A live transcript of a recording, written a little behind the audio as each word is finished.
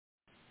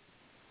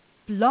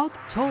Blog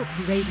Talk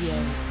Radio.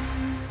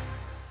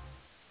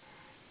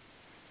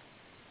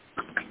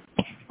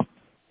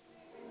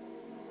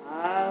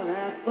 I've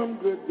had some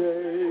good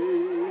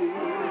days.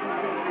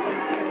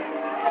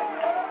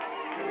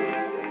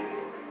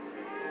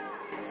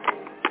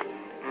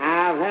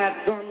 I've had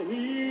some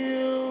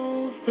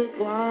hills to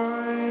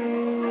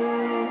climb.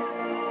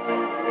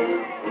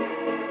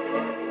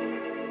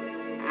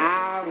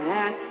 I've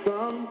had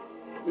some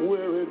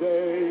weary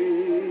days.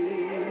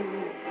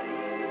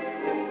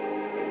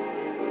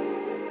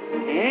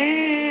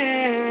 And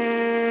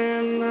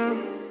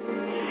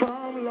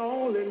some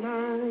lonely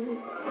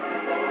nights.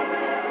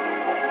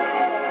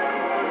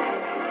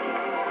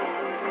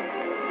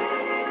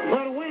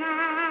 But when I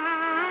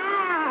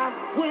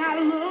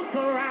look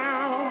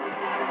around,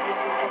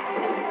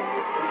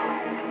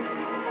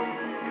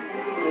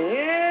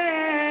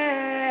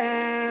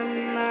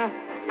 and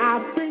I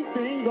think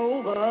things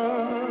over,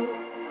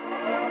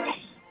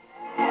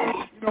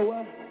 you know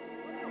what?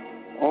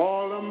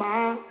 All of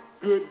my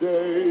good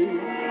days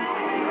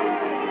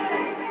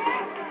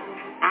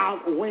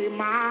outweigh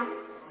my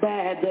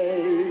bad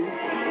days.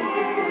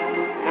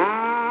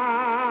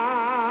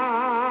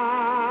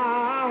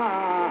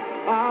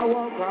 I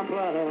won't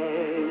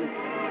complain.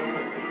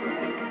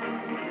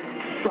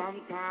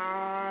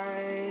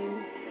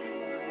 Sometimes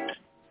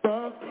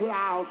the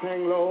clouds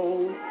hang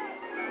low.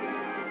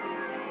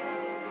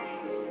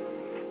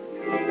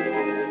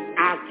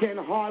 I can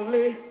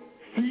hardly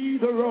see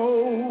the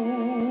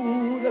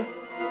road.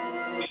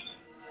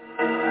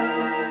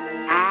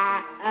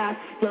 I ask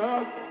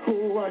the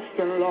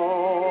question,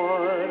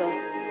 Lord,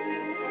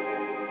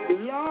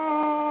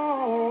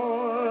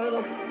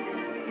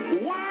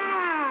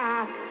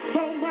 why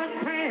so much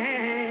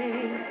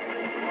pain?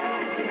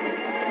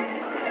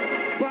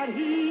 But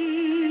He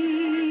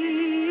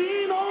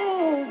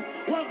knows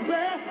what's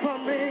best for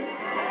me.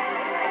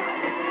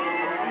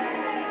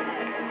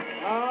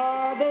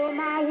 Although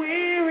my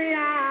weary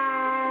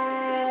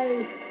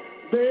eyes,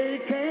 they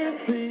can't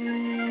see.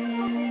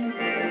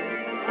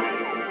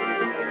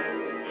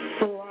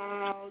 So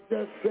I'll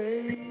just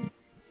say,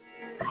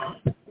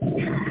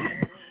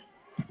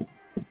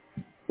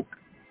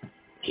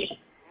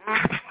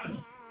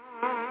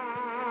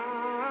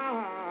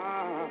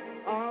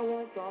 I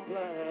won't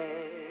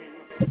complain.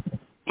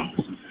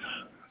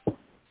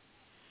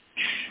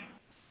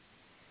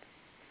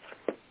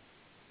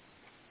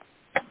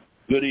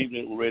 Good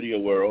evening, Radio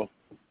World.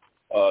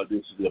 This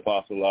is the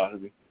Apostle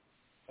Lottery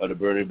of the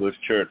Burning Bush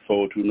Church,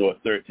 402 North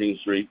 13th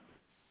Street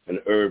in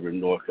Irvine,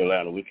 North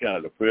Carolina. We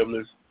count it a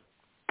privilege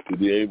to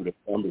be able to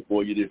come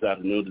before you this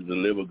afternoon to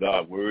deliver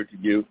God's word to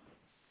you.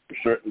 We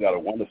certainly got a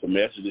wonderful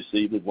message this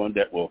evening, one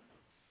that will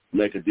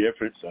make a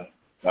difference,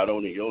 not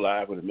only in your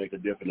life, but it make a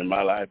difference in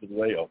my life as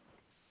well.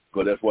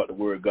 Because that's what the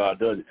word of God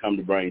does. It comes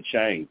to bring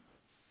change,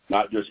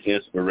 not just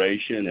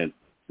inspiration and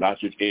not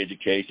just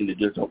education. It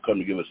just don't come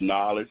to give us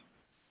knowledge,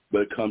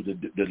 but it comes to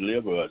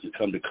deliver us. It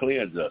comes to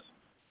cleanse us.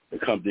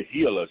 It comes to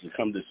heal us. It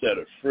comes to set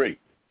us free.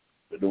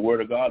 But the word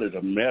of God is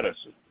a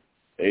medicine.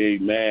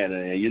 Amen.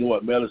 And you know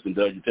what medicine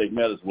does? You take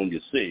medicine when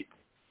you're sick.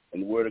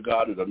 And the word of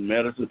God is a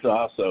medicine to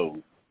our souls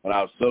when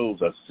our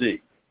souls are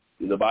sick.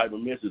 And the Bible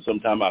mentions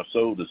sometimes our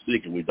souls are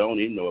sick and we don't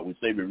even know it. We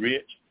say we're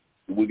rich,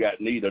 we got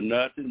need of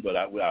nothing, but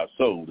our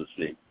souls are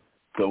sick.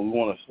 So we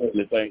want to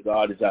certainly thank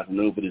God this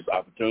afternoon for this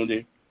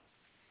opportunity.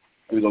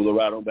 We're going to go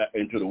right on back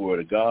into the Word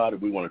of God,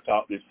 and we want to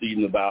talk this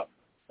evening about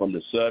from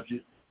the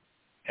subject,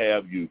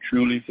 have you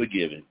truly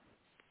forgiven?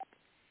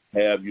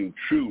 Have you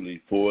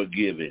truly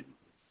forgiven?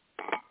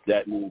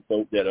 That means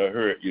folk that are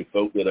hurt you,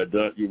 folk that have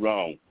done you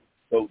wrong,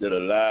 folk that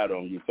have lied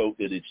on you, folk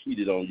that have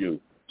cheated on you,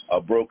 a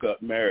broke up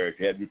marriage.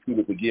 Have you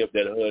truly forgiven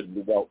that husband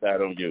that walked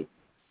out on you?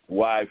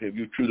 Wife, have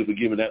you truly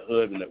forgiven that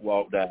husband that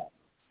walked out?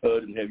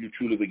 Husband, have you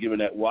truly forgiven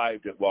that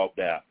wife that walked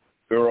out?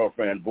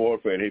 Girlfriend,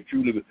 boyfriend, have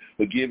you truly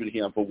forgiven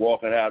him for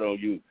walking out on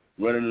you,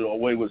 running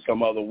away with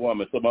some other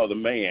woman, some other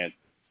man?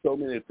 So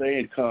many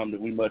things come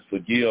that we must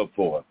forgive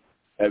for.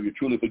 Have you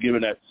truly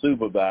forgiven that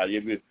supervisor?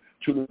 Have you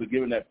truly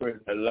forgiven that person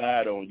that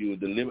lied on you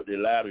and deliberately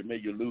lied and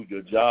made you lose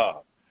your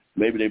job?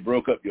 Maybe they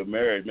broke up your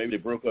marriage. Maybe they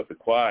broke up the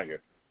choir.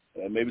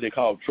 Maybe they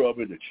caused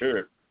trouble in the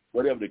church.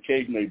 Whatever the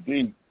case may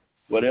be,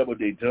 whatever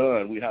they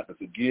done, we have to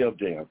forgive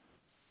them.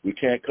 We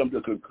can't come to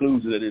the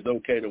conclusion that it's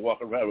okay to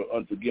walk around with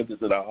unforgiveness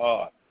in our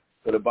heart.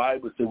 But the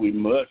Bible says we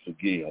must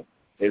forgive.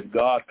 It's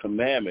God's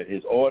commandment,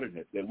 His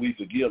ordinance, that we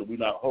forgive. We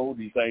not hold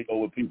these things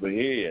over people's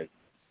heads.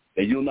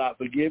 And you're not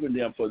forgiving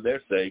them for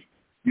their sake.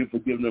 You're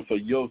forgiving them for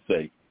your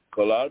sake.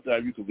 Because a lot of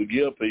times you can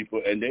forgive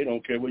people, and they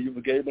don't care whether you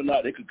forgave them or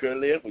not. They could care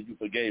less when you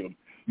forgave them.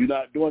 You're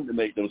not doing it to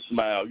make them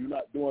smile. You're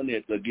not doing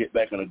it to get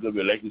back in a good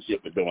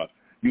relationship with them.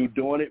 You're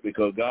doing it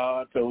because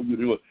God told you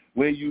to do it.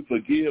 When you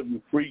forgive,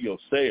 you free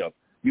yourself.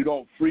 You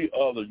don't free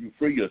others. You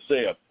free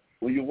yourself.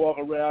 When you walk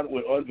around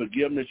with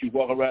unforgiveness, you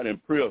walk around in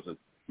prison.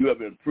 You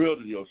have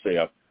imprisoned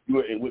yourself. You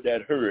are with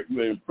that hurt.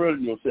 You are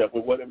imprisoning yourself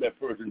with whatever that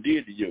person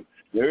did to you.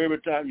 And every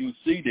time you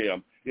see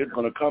them, it's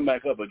going to come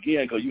back up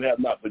again because you have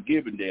not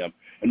forgiven them.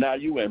 And now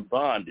you're in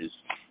bondage.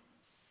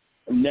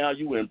 And now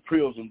you in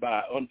prison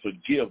by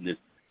unforgiveness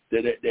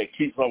that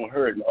keeps on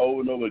hurting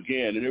over and over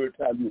again. And every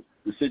time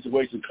the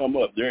situation come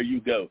up, there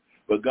you go.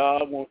 But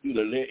God wants you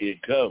to let it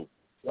go.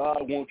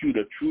 God wants you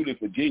to truly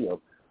forgive.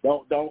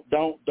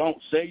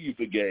 Don't say you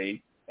forgave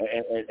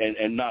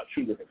and not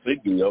truly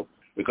forgive,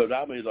 because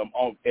I'm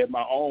at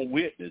my own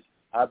witness.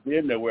 I've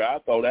been there where I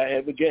thought I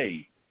had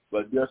forgave,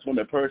 but just when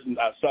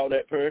I saw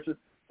that person,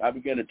 I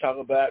began to talk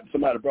about.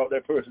 Somebody brought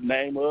that person's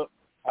name up.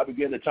 I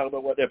began to talk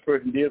about what that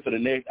person did for the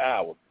next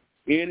hour.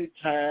 Any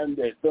time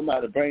that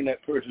somebody bring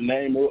that person's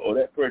name up or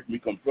that person be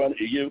confronted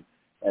to you,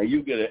 and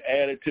you get an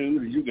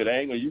attitude and you get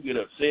angry, you get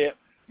upset,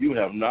 you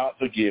have not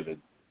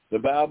forgiven. The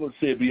Bible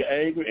said, "Be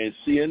angry and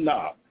sin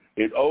not."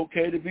 It's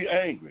okay to be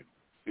angry.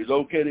 It's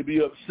okay to be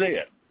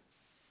upset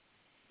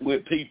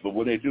with people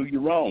when they do you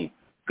wrong.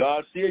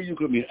 God said you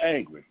can be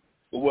angry,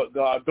 but what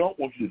God don't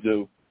want you to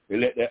do is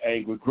let that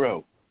anger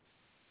grow.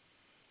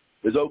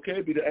 It's okay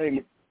to be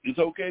angry. It's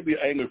okay to be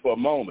angry for a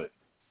moment,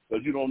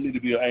 but you don't need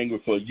to be angry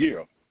for a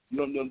year. You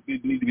don't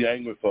need to be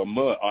angry for a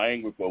month or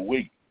angry for a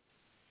week.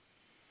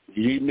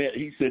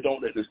 He said,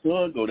 "Don't let the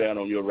sun go down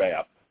on your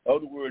wrath." In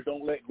other words,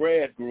 don't let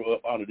grass grow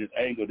up under this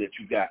anger that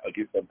you got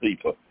against some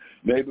people.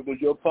 Maybe it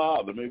was your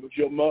father, maybe it was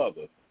your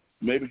mother,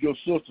 maybe it was your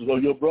sisters or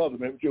your brother,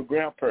 maybe it was your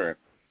grandparent.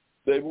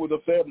 Maybe it was a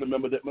family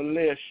member that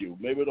molested you.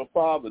 Maybe it was a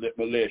father that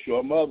molested you, or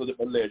a mother that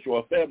molested you, or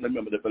a family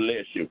member that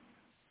molested you.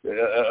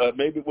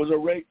 Maybe it was a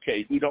rape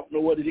case. We don't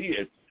know what it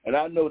is. And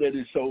I know that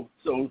it's so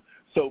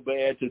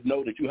bad to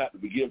know that you have to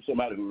forgive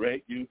somebody who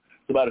raped you,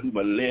 somebody who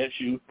molested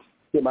you,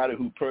 somebody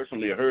who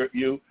personally hurt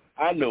you.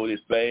 I know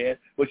it's bad,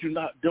 but you're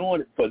not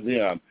doing it for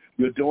them.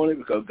 You're doing it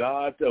because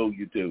God told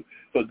you to.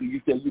 So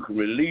you said you can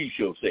release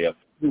yourself.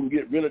 You can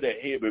get rid of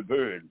that heavy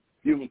burden.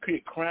 You can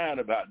quit crying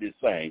about this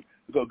thing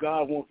because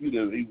God wants you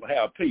to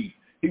have peace.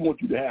 He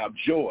wants you to have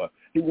joy.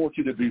 He wants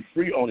you to be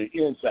free on the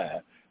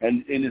inside.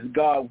 And it's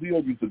God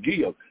will you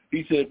forgive.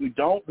 He said if we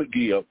don't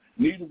forgive,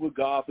 neither will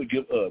God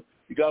forgive us.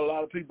 You got a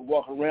lot of people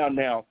walking around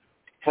now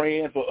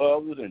praying for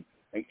others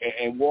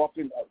and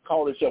walking,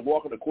 call themselves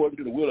walking according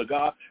to the will of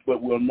God,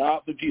 but will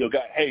not forgive,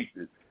 got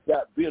hatred,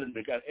 got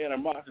bitterness, got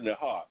animosity in their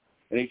heart,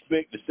 and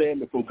expect to stand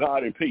before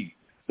God in peace.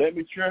 Let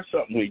me share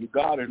something with you.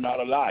 God is not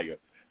a liar.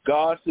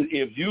 God said,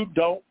 if you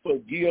don't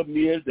forgive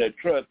men that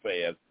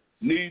trespass,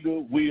 neither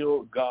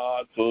will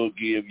God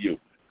forgive you.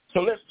 So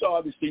let's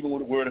start this evening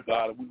with the word of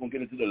God, and we're going to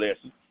get into the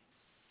lesson.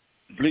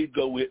 Please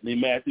go with me,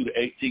 Matthew the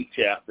 18th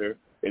chapter,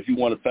 if you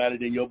want to find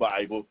it in your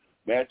Bible.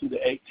 Matthew the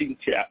 18th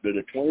chapter,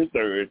 the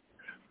 23rd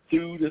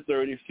through the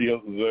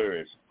 35th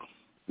verse.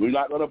 We're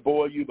not going to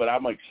bore you, but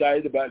I'm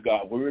excited about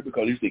God's word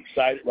because he's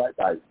excited right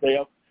by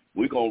himself.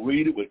 We're going to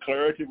read it with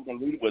clarity. We're going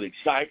to read it with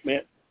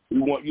excitement. We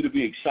want you to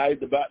be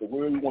excited about the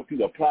word. We want you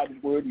to apply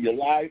the word to your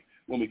life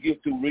when we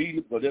get through reading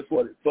it, because that's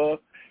what it's for.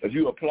 If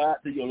you apply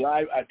it to your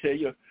life, I tell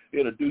you,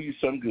 it'll do you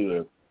some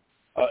good.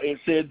 It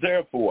said,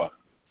 therefore,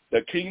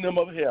 the kingdom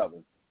of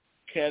heaven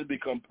can be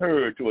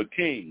compared to a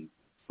king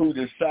who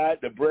decided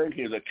to bring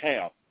his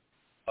account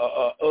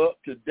up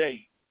to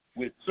date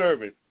with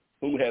servants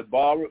who had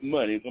borrowed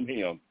money from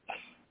him.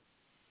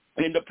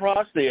 In the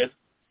process,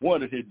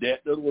 one of his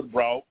debtors was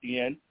brought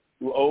in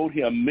who owed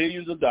him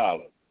millions of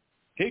dollars.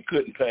 He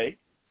couldn't pay,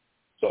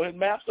 so his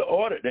master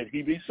ordered that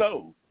he be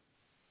sold,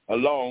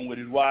 along with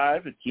his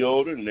wife, his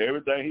children, and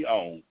everything he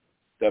owned,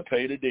 to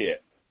pay the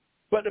debt.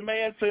 But the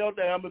man fell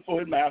down before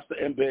his master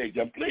and begged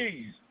him,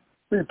 please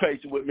be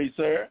patient with me,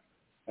 sir,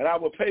 and I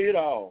will pay it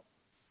all.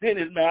 Then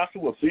his master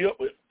was filled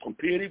with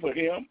pity for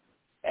him,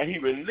 and he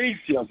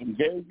released him from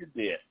his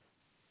debt.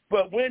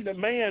 But when the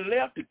man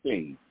left the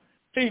king,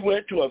 he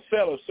went to a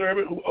fellow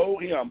servant who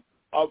owed him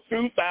a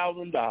few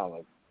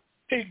 $1,000s.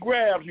 He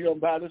grabbed him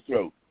by the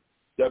throat,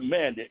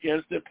 demanded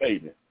instant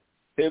payment.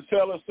 His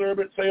fellow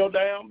servant fell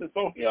down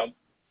before him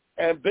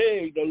and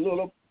begged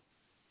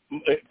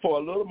for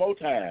a little more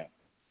time.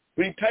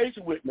 Be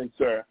patient with me,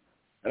 sir,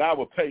 and I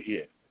will pay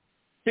it.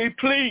 He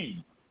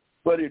pleaded,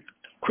 but his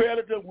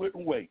creditor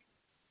wouldn't wait.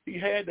 He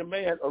had the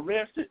man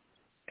arrested,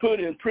 put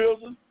in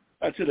prison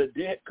until the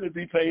debt could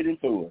be paid in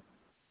full.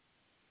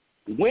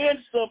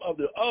 When some of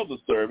the other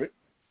servants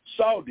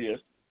saw this,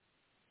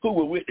 who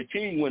were with the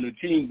king when the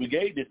king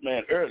forgave this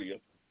man earlier,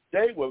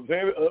 they were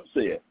very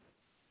upset.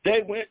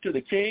 They went to the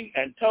king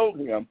and told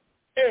him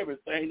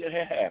everything that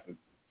had happened.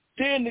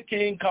 Then the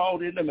king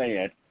called in the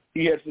man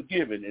he had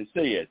forgiven and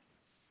said,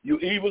 you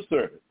evil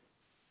servant,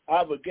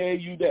 I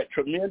forgave you that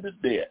tremendous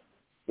debt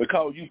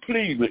because you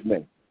pleaded with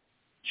me.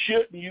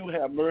 Shouldn't you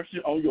have mercy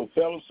on your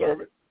fellow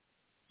servant,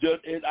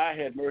 just as I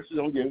had mercy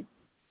on you?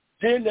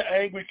 Then the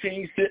angry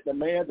king sent the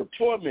man to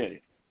torment him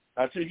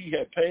until he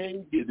had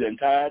paid his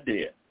entire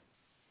debt.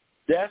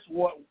 That's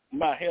what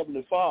my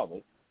heavenly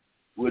Father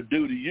will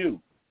do to you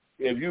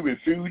if you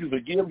refuse to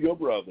forgive your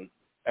brothers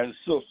and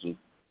sisters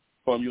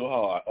from your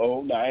heart.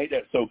 Oh, now, ain't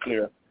that so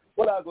clear?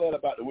 What I'm glad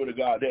about the Word of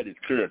God, that is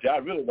clarity. I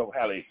really don't know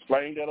how to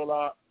explain that a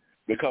lot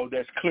because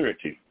that's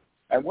clarity.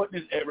 And what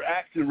this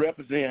action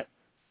represents,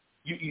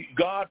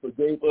 God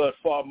forgave us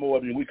far more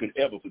than we could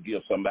ever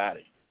forgive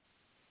somebody.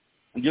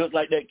 And just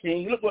like that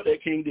king, look what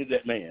that king did to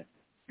that man.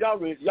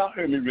 Y'all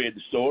heard me read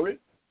the story.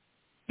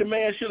 The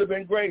man should have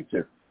been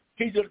gracious.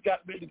 He just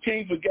got, the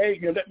king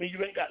forgave him. That means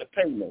you ain't got to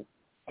pay me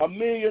 $1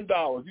 million.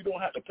 You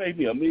don't have to pay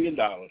me $1 million.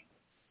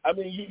 I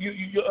mean,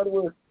 you other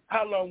words,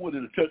 how long would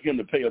it have took him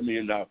to pay $1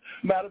 million?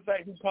 Matter of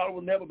fact, he probably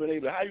would never been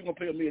able to. How you going to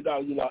pay $1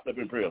 million you locked up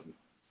in prison?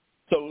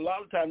 So a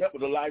lot of times that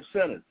was a life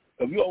sentence.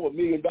 If you owe $1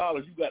 million,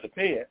 you got to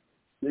pay it.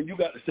 Then you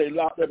got to stay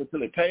locked up until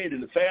they paid.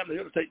 And the family,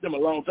 it'll take them a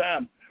long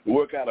time to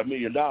work out $1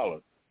 million.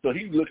 So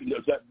he's looking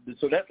at that.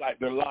 So that's like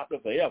they're locked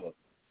up forever.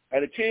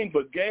 And the king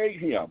forgave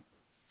him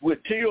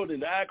with tears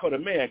in the eye, because the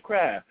man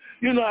cried.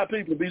 You know how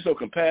people be so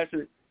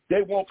compassionate?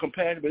 They want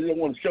compassion, but they don't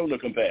want to show no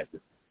compassion.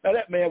 Now,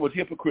 that man was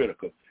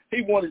hypocritical.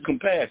 He wanted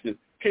compassion.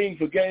 King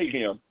forgave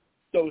him.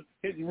 So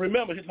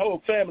remember, his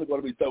whole family is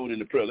going to be thrown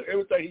into prison.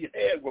 Everything he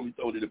had is going to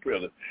be thrown into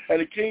prison. And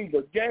the king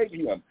forgave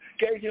him,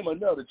 gave him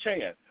another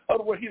chance. In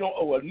other words, he don't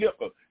owe a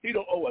nickel. He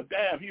don't owe a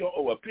dime. He don't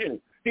owe a penny.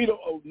 He don't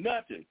owe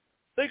nothing.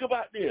 Think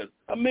about this.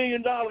 $1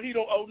 million, he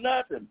don't owe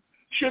nothing.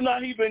 Should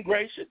not he have been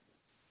gracious?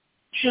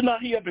 Should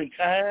not he have been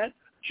kind?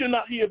 Should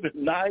not he have been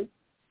nice?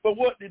 But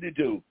what did he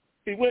do?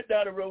 He went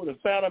down the road and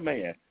found a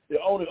man that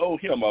only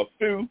owed him a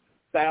few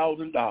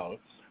 $1,000s.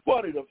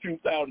 What is a few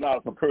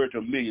 $1,000s compared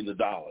to millions of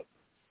dollars?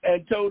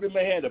 And told the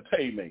man to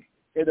pay me.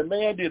 And the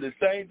man did the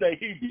same thing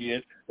he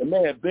did. The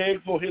man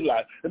begged for his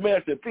life. The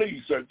man said,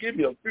 please, sir, give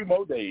me a few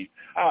more days.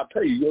 I'll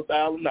pay you your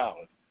 $1,000.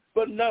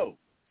 But no,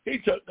 he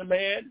took the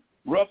man,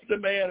 roughed the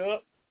man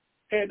up,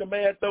 had the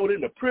man thrown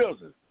into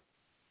prison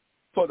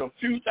for the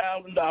few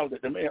 $1,000s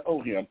that the man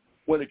owed him,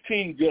 when the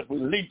king just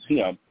released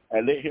him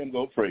and let him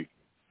go free.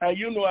 And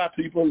you know how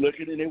people are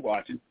looking and they're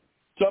watching.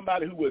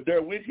 Somebody who was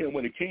there with him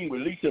when the king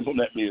released him from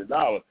that $1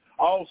 million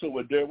also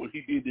was there when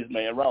he did this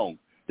man wrong.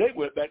 They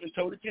went back and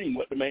told the king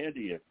what the man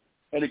did.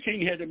 And the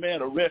king had the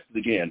man arrested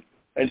again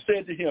and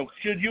said to him,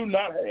 should you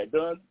not have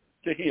done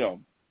to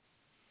him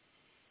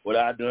what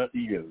I done to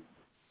you?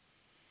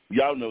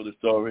 Y'all know the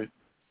story.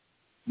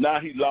 Now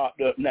he's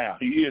locked up now.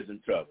 He is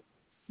in trouble.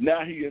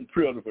 Now he's in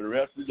prison for the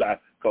rest of his life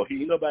because he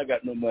ain't nobody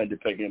got no money to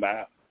pay him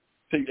out.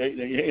 See, there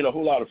ain't a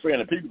whole lot of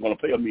friendly people going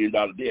to pay $1 million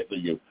debt for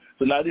you.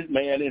 So now this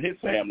man and his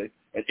family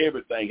and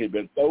everything has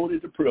been thrown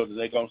into prison.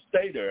 They're going to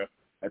stay there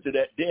until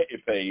that debt is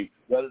paid,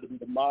 whether it be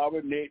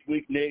tomorrow, next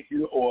week, next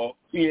year, or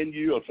 10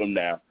 years from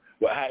now.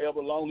 Well,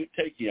 however long it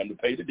takes him to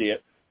pay the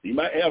debt. He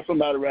might have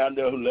somebody around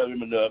there who love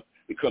him enough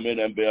to come in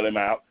and bail him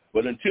out.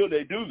 But until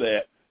they do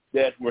that,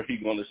 that's where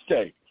he's going to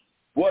stay.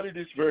 What is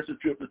this verse of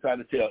Scripture trying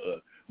to tell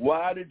us?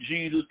 Why did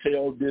Jesus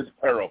tell this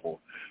parable?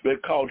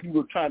 Because he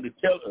was trying to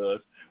tell us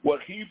what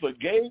he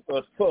forgave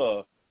us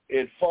for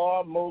is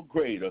far more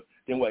greater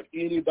than what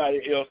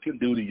anybody else can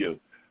do to you.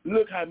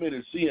 Look how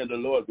many sins the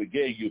Lord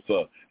forgave you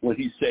for when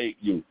he saved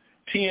you.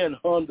 10,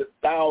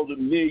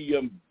 100,000,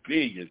 million,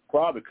 billions,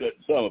 probably cutting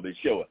some of it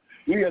short.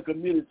 We have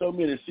committed so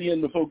many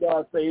sins before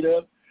God saved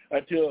us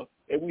until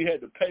if we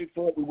had to pay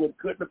for it, we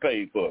couldn't have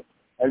paid for it.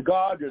 And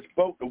God just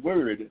spoke the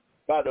word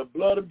by the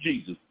blood of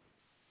Jesus.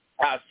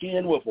 Our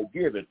sin was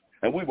forgiven,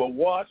 and we were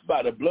washed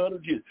by the blood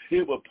of Jesus.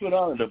 It was put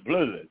on in the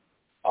blood.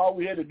 All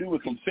we had to do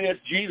was confess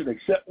Jesus and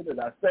accept him as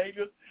our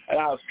Savior, and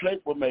our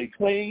slate was made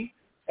clean.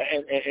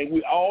 And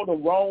we all the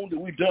wrong that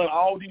we've done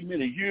all these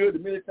many years, the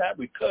many times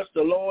we cussed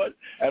the Lord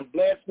and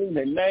blasphemed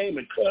his name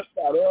and cussed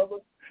out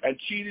others and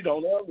cheated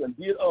on others and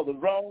did others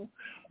wrong.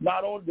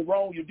 Not only the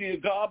wrong you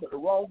did God, but the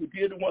wrong we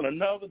did to one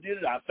another, did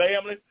it our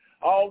family.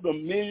 All the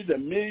millions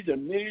and millions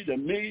and millions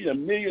and millions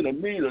and millions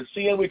and millions of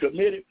sin we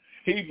committed,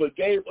 he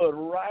forgave us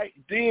right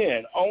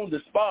then on the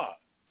spot.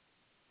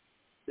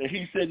 And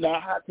he said, now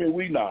how can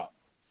we not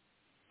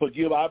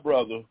forgive our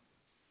brother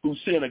who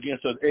sinned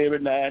against us every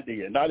now and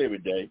then? Not every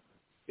day,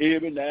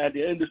 every now and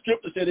then. And the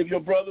scripture said if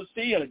your brother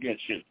sin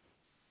against you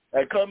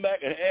and come back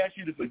and ask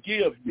you to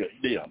forgive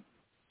them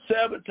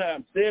 7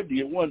 times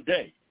 70 in one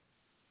day,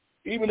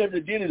 even if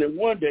they did it in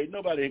one day,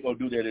 nobody ain't going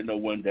to do that in no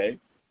one day.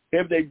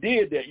 If they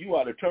did that, you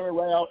ought to turn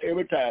around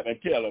every time and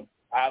tell them,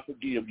 I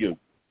forgive you.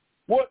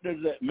 What does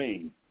that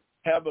mean?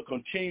 Have a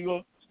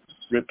continual,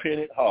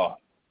 repentant heart.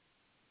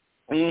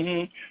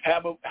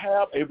 Have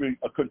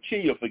a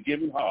continual,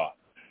 forgiving heart.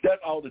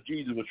 That's all that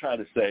Jesus was trying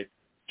to say.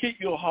 Keep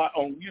your heart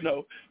on,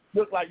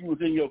 look like you was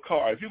in your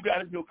car. If you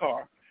got in your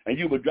car and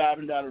you were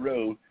driving down the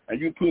road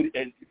and you put it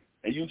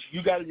and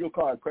you got in your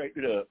car and cranked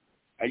it up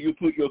and you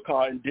put your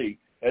car in D,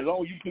 as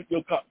long as you put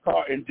your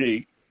car in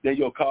D, then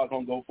your car's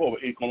going to go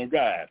forward. It's going to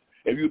drive.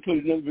 If you put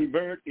it in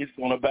reverse, it's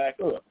going to back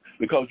up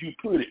because you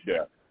put it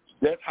there.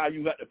 That's how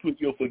you got to put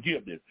your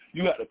forgiveness.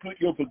 You got to put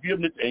your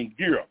forgiveness in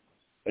gear,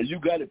 and you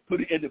got to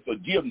put it in the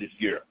forgiveness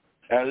gear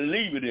and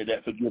leave it in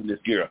that forgiveness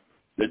gear.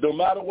 That no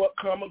matter what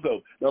come or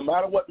go, no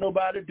matter what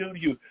nobody do to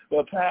you,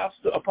 but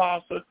pastor,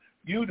 apostle,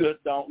 you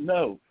just don't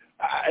know.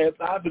 If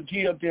I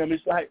forgive them,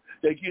 it's like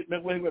they getting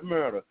away with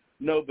murder.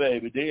 No,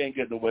 baby, they ain't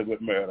getting away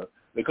with murder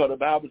because the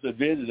Bible says,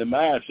 "Vengeance is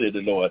mine," said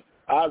the Lord.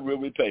 I will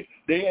repay.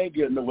 They ain't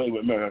getting away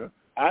with murder.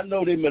 I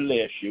know they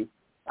molest you.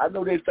 I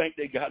know they think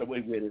they got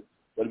away with it.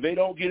 But if they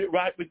don't get it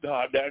right with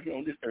God down here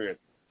on this earth,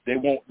 they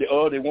won't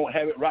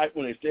have it right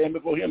when they stand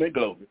before him in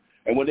glory.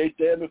 And when they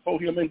stand before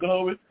him in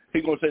glory,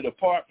 He's going to say,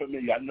 depart from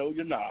me. I know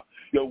you're not.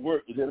 Your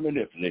work is in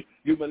iniquity.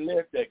 You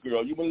molest that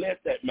girl. You molest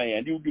that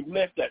man. You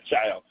molest that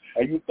child.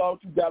 And you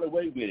thought you got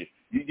away with it.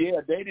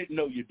 Yeah, they didn't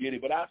know you did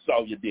it, but I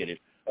saw you did it.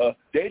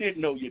 They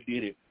didn't know you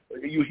did it.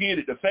 You hid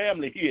it. The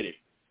family hid it.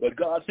 But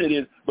God said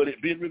it, but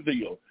it been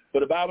revealed.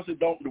 But the Bible said,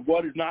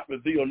 what is not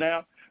revealed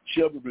now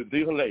shall be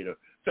revealed later.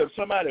 So if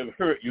somebody have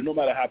hurt you, no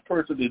matter how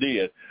personal it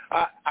is,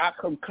 I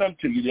come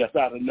to you this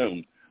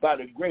afternoon by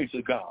the grace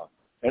of God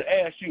and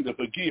ask you to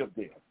forgive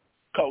them.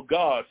 Because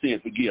God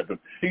said forgive them.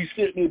 He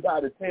sent me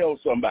by to tell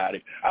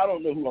somebody. I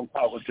don't know who I'm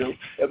talking to.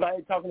 If I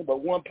ain't talking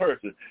about one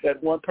person,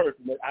 that's one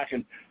person that I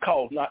can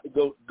cause not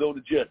to go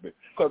to judgment.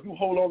 Because you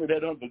hold on to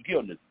that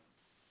unforgiveness,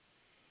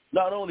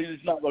 not only is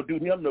it not going to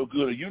do him no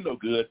good or you no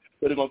good,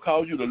 but it's going to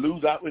cause you to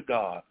lose out with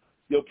God.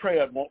 Your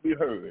prayers won't be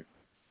heard.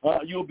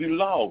 You'll be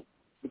lost.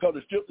 Because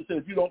the scripture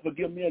says if you don't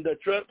forgive men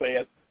that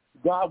trespass,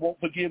 God won't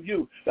forgive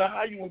you. Now,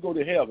 how you going to go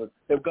to heaven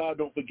if God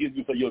don't forgive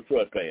you for your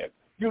trespass?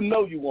 You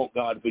know you want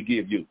God to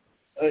forgive you.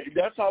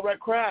 That's all right,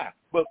 cry,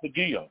 but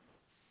forgive.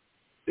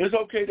 It's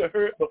okay to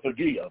hurt, but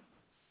forgive.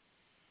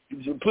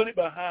 You put it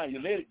behind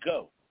you, let it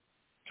go.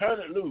 Turn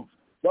it loose.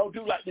 Don't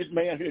do like this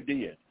man here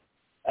did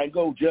and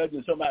go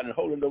judging somebody and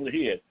holding over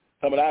the head.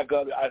 Some of I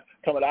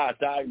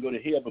die and go to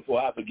hell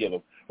before I forgive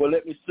him. Well,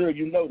 let me serve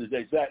you notice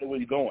exactly where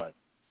you're going.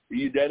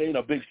 That ain't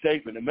a big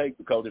statement to make,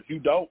 because if you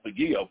don't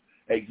forgive,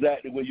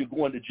 exactly where you're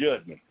going to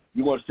judgment.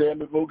 You're going to stand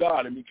before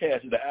God and be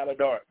cast into outer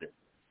darkness.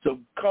 So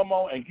come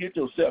on and get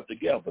yourself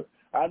together.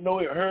 I know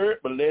it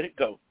hurt, but let it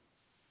go.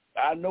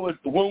 I know it's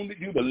wounded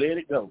you, but let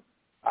it go.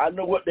 I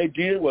know what they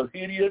did was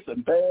hideous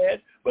and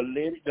bad, but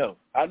let it go.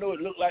 I know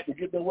it looked like to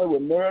get away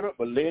with murder,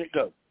 but let it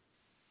go.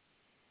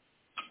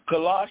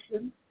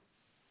 Colossians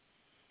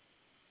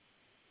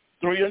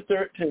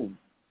 3:13.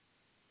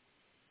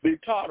 Be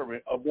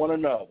tolerant of one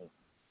another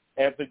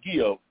and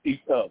forgive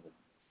each other.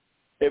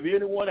 If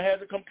anyone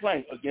has a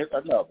complaint against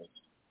another,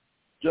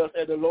 just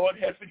as the Lord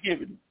has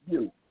forgiven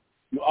you,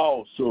 you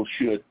also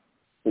should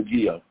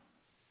forgive.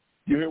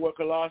 You hear what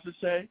Colossians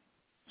say?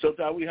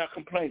 Sometimes we have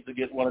complaints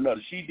against one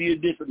another. She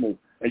did this to me,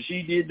 and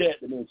she did that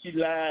to me, and she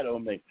lied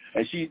on me,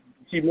 and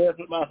she messed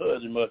with my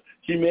husband, or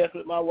she messed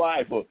with my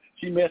wife, or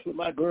she messed with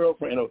my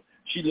girlfriend, or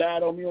she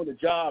lied on me on the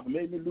job and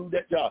made me lose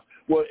that job.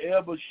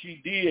 Whatever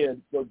she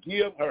did,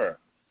 forgive her.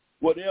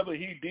 Whatever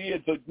he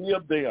did,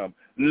 forgive them.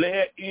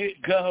 Let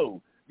it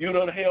go. You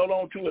done held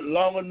on to it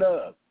long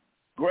enough.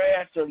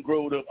 Grass done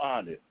growed up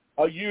on it.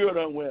 A year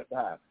done went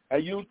by,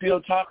 and you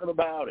still talking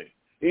about it.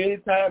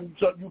 Anytime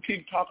you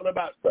keep talking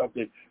about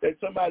something that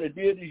somebody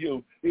did to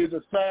you, is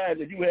a sign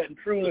that you hadn't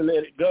truly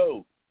let it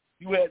go.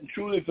 You hadn't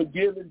truly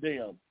forgiven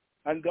them.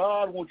 And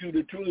God wants you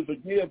to truly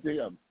forgive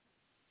them.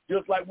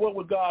 Just like what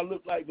would God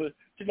look like? But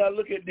now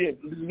look at this.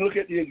 Look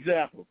at the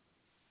example.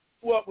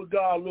 What would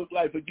God look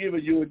like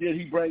forgiving you, and then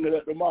he bring it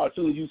up tomorrow? As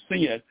soon as you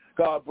sin,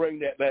 God bring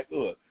that back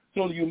up. As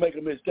soon as you make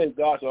a mistake,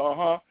 God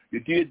says, you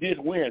did this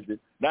Wednesday.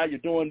 Now you're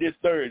doing this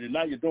Thursday.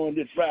 Now you're doing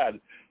this Friday.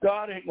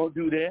 God ain't going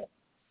to do that.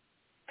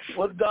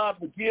 What God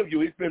forgive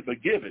you, it's been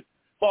forgiven.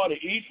 Far the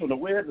east from the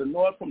west, the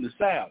north from the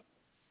south.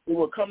 It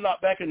will come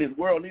not back in this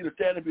world, neither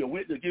stand to be a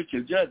witness against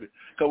your judgment.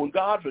 Because when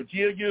God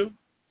forgive you,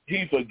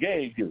 he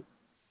forgave you.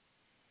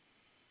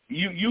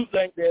 You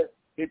think that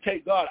it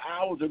takes God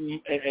hours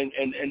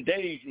and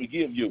days to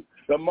forgive you.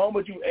 The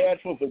moment you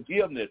ask for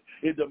forgiveness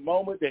is the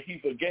moment that he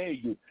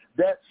forgave you.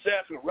 That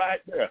second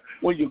right there,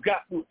 when you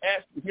got to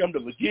ask him to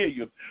forgive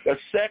you, the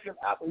second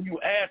after you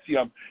asked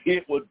him,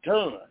 it was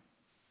done.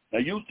 Now,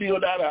 you still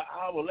got an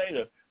hour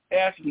later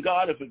asking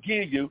God to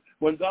forgive you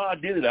when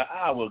God did it an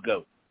hour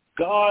ago.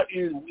 God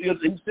he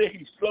said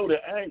he's slow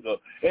to anger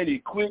and he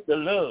quick to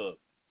love.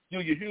 Do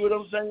you hear what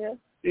I'm saying?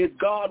 It's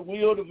God's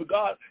will to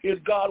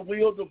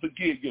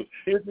forgive you.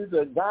 It's his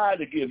desire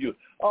to give you.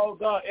 All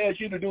God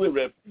asks you to do is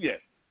repent.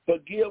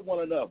 Forgive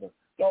one another.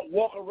 Don't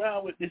walk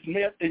around with this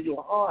mess in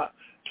your heart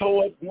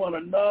towards one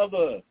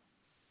another,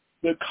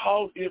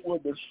 because it will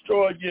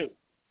destroy you.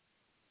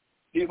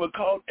 It will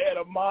cause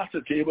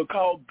animosity. It will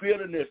cause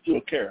bitterness to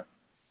occur.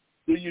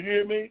 Do you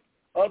hear me?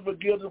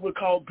 Unforgiveness will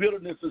cause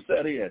bitterness to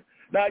set in.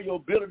 Now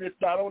your bitterness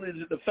not only is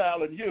it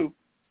defiling you,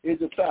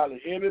 it's defiling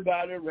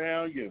everybody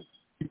around you.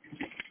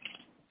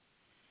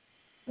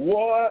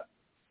 What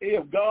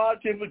if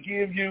God can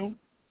forgive you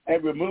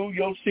and remove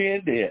your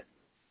sin debt,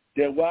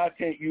 then why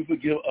can't you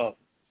forgive others?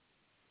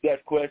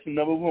 That's question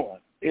number one.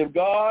 If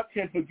God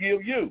can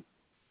forgive you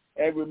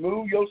and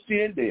remove your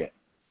sin debt,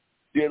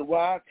 then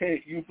why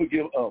can't you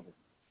forgive others?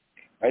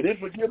 And this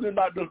forgiveness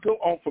not just go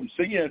on from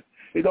sin.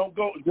 It don't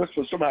go just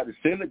for somebody to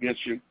sin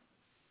against you.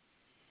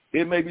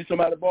 It may be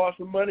somebody borrow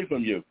some money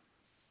from you.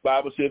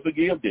 Bible said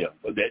forgive them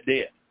for that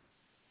debt.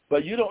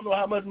 But you don't know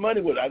how much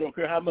money it was. I don't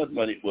care how much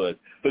money it was.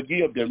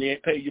 Forgive them. They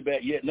ain't pay you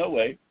back yet, no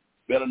way.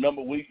 Been a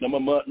number of weeks, number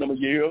of months, number of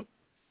years.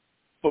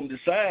 From the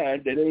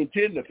sign that they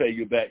intend to pay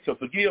you back. So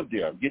forgive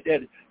them. Get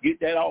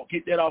that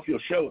off your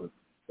shoulders.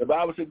 The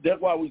Bible says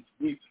that's why we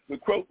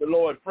quote the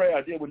Lord's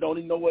Prayer, then we don't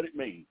even know what it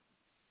means.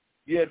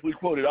 Yes, we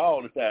quote it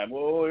all the time.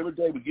 Well, every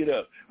day we get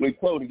up, we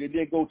quote it, and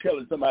then go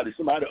telling somebody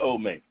owe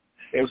me.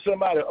 If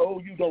somebody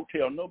owes you, don't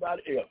tell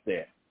nobody else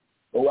that.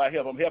 Oh, I'm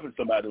helping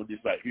somebody on this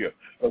right here.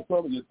 Or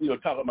some of you still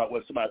talking about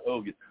what somebody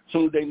owes you. As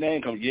soon as their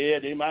name comes, yeah,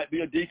 they might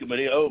be a deacon, but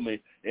they owe me.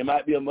 They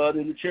might be a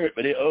mother in the church,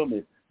 but they owe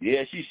me.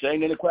 Yeah, she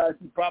sang in the choir,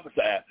 she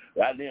prophesied.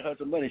 I lent her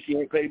some money, she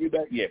ain't paid me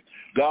back yet.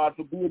 God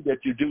forbid that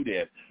you do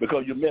that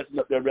because you're messing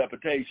up their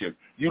reputation.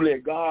 You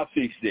let God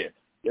fix that.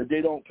 If they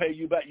don't pay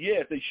you back,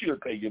 yes, they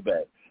should pay you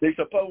back. They're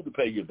supposed to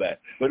pay you back.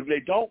 But if they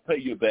don't pay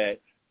you back,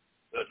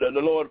 the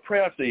Lord's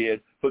Prayer says,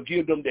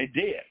 forgive them their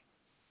debt.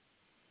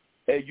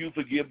 And you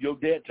forgive your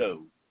debtors.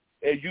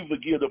 And you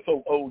forgive the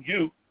folk owe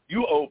you,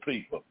 you owe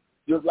people.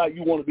 Just like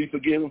you want to be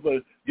forgiven for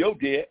your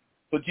debt,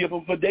 forgive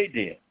them for their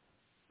debt.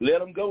 Let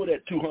them go with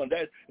that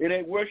 $200. It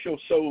ain't worth your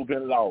soul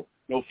being lost.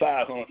 No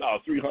 $500,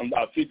 $300,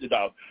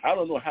 $50. I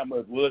don't know how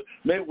much it was.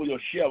 Maybe it was your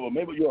shovel,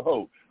 maybe your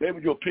hoe,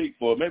 maybe your pig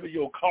for, maybe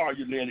your car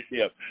you lent it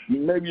there.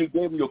 Maybe you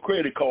gave them your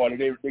credit card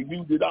and they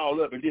used it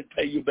all up and didn't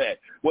pay you back.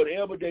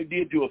 Whatever they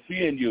did to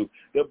offend you,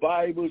 the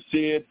Bible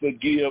said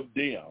forgive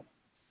them.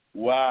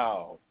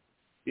 Wow.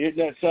 Isn't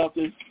that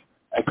something?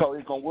 Because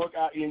it's going to work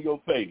out in your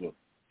favor.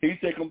 He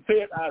said,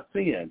 confess our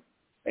sins,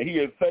 and he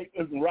is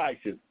faithful and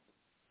righteous.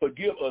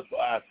 Forgive us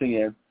for our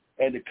sins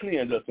and to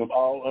cleanse us from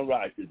all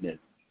unrighteousness.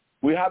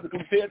 We have to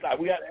confess that.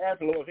 We have to ask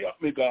the Lord, help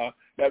me, God.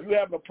 Now, if you're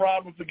having a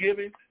problem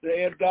forgiving, then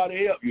ask God to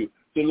help you.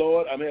 Say,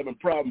 Lord, I'm having a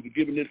problem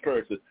forgiving this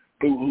person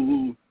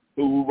who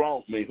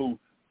wronged me, who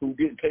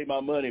didn't pay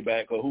my money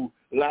back, or who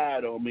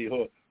lied on me,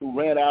 or who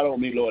ran out on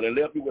me, Lord, and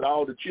left me with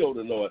all the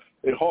children, Lord.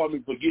 It's hard me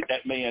to forget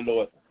that man,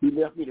 Lord. He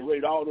left me to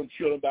raise all them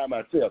children by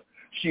myself.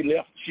 She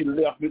left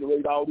me to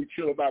raise all these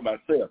children by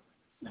myself.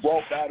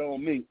 Walked out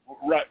on me,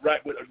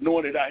 right, with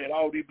knowing that I had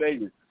all these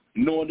babies,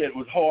 knowing that it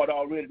was hard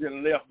already,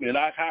 then left me. And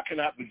how can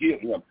I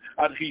forgive him?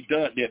 He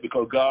done that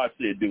because God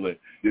said do it.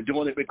 You're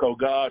doing it because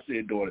God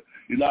said do it.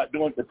 You're not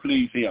doing it to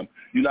please him.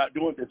 You're not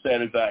doing it to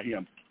satisfy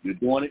him. You're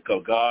doing it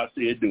because God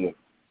said do it.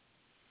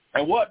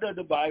 And what does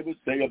the Bible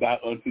say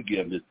about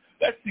unforgiveness?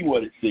 Let's see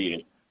what it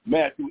said.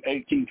 Matthew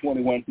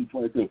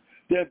 18:21-22.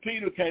 Then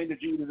Peter came to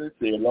Jesus and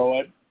said,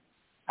 Lord,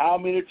 how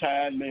many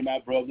times may my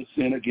brother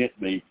sin against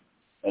me,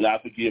 and I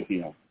forgive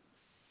him?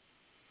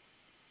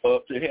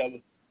 Up to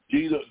heaven.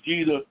 Jesus,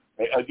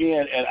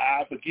 again, and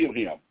I forgive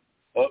him.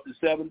 Up to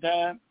 7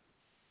 times?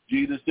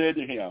 Jesus said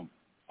to him,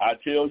 I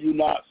tell you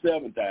not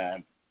 7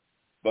 times,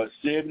 but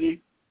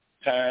 70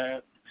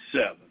 times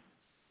 7.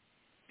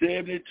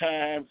 70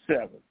 times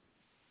 7.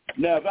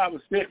 Now, if I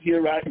was sitting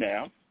here right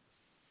now,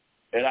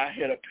 and I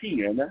had a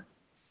pen,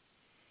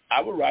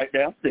 I would write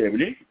down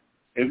 70.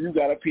 If you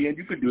got a pen,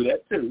 you could do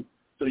that too,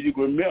 so you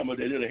can remember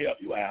that it'll help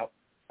you out.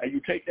 And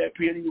you take that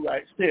pen and you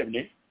write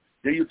 70.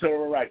 Then you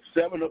turn and write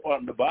 7 up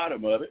on the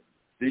bottom of it.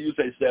 Then you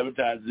say 7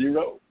 times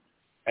 0.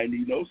 And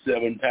you know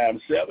 7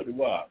 times 7 is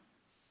what?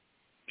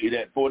 Is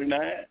that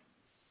 49?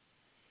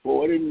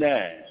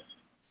 49.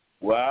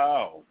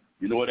 Wow.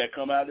 You know what that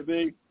come out to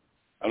be?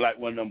 I'm like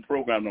one of them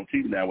programs on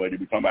TV now where they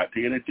be talking about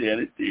 10 and 10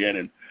 and 10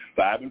 and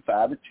 5 and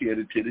 5 and 10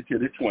 and 10 and 10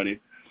 and 20.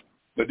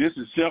 But this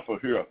is simple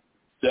here.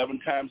 7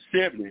 times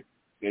 70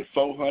 is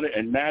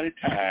 490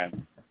 times.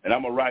 And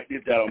I'm going to write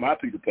this down on my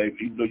piece of paper,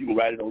 even though you can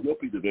write it on your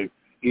piece of paper,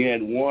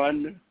 in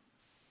one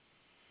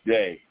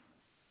day.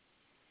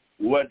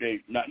 1 day.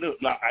 Not,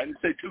 I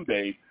didn't say 2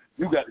 days.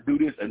 You got to do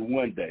this in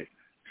 1 day.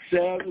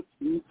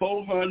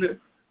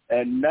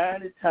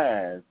 490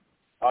 times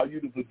are you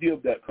to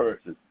forgive that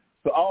person.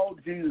 So all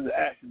Jesus is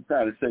actually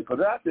trying to say, because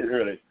I said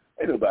earlier,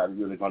 ain't nobody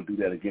really going to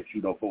do that against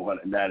you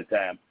 490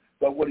 times.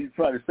 But what he's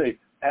trying to say,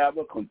 have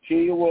a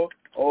continual,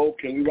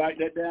 can we write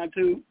that down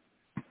too?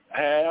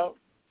 Have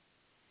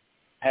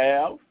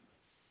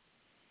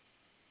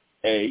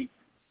a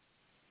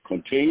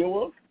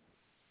continual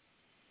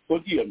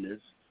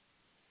forgiveness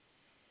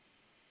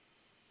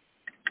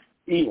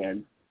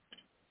in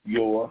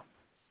your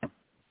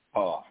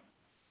heart.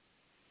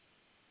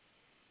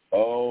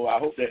 Oh, I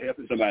hope that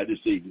helps somebody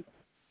this evening.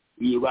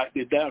 You write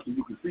this down so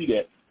you can see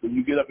that. When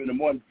you get up in the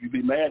morning, you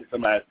be mad at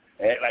somebody,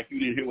 act like you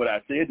didn't hear what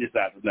I said this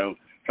afternoon,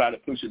 trying to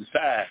push it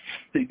aside.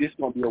 See, this is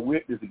going to be a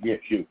witness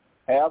against you.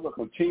 Have a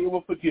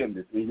continual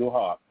forgiveness in your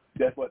heart.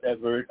 That's what that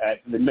word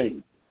actually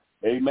means.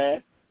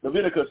 Amen.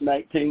 Leviticus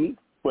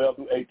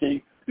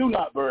 19:12-18. Do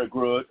not bear a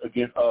grudge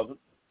against others,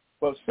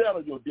 but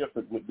settle your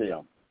difference with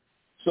them,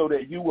 so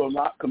that you will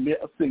not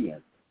commit a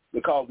sin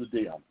because of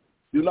them.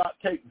 Do not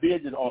take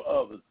vengeance on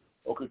others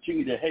or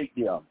continue to hate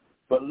them,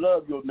 but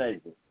love your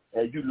neighbor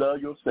as you love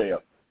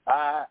yourself.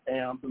 I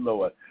am the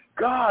Lord.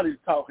 God is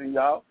talking,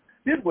 y'all.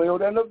 This way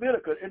over in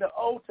Leviticus in the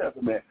Old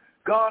Testament.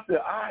 God said,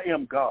 I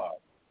am God.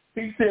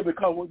 He said,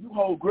 because when you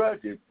hold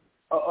grudges,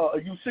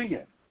 you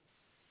sin.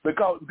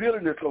 Because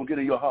bitterness is going to get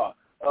in your heart.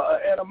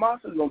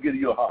 Animosity is going to get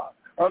in your heart.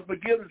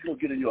 Unforgiveness is going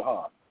to get in your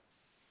heart.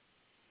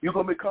 You're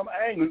going to become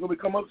angry. You're going to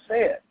become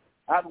upset.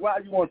 That's why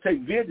you want to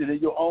take vengeance in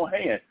your own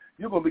hand.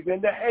 You're going to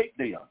begin to hate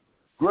them.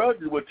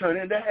 Grudges will turn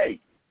into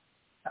hate.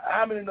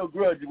 How many know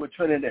grudges will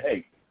turn into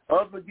hate?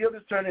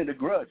 Unforgiveness turn into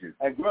grudges,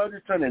 and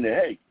grudges turn into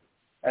hate.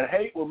 And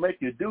hate will make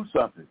you do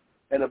something.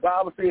 And the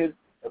Bible says,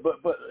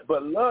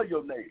 but love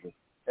your neighbor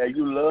as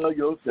you love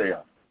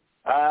yourself.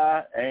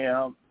 I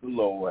am the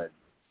Lord.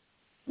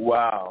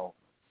 Wow.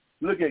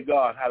 Look at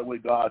God, how the way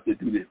God said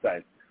do this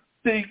thing.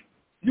 See,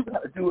 you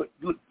got to do it.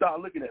 Start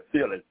looking at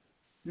feelings.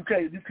 You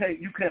can't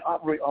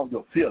operate on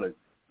your feelings.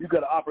 You got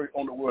to operate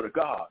on the word of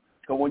God.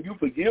 So when you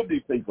forgive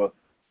these people,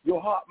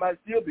 your heart might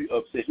still be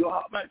upset. Your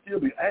heart might still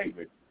be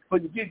angry.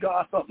 But you give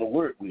God something to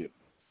work with.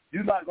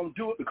 You're not going to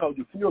do it because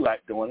you feel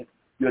like doing it.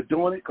 You're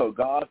doing it because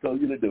God told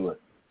you to do it.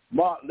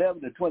 Mark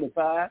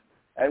 11:25.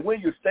 And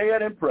when you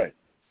stand and pray,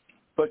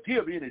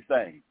 forgive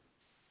anything.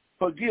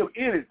 Forgive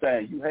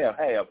anything you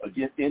have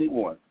against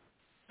anyone,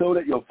 so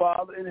that your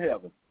Father in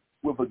heaven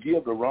will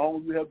forgive the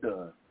wrong you have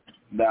done.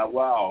 Now,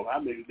 wow, I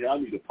need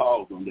to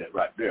pause on that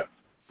right there.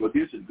 But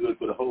this is good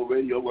for the whole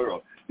radio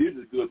world. This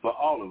is good for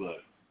all of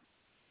us.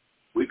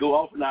 We go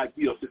off in our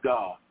gifts to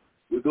God.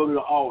 We go to the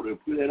altar and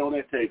put that on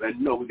that table and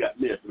know we got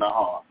mess in our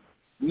heart.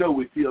 Know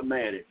we feel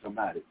mad at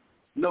somebody.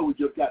 Know we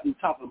just got them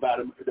talking about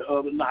them the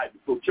other night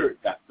before church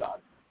got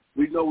started.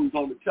 We know we was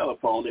on the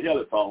telephone,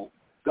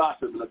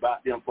 gossiping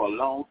about them for a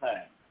long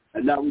time.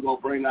 And now we're going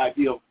to bring our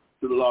gift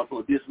to the Lord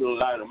from this little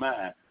light of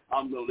mine.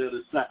 I'm going to let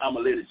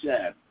it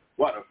shine.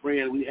 What a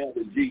friend we have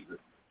in Jesus.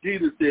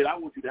 Jesus said, I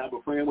want you to have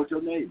a friend with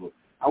your neighbor.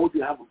 I want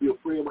you to be a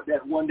friend with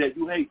that one that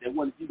you hate, that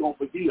one that you don't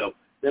forgive,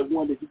 that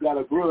one that you got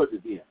a grudge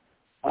against.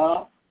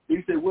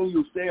 He said, when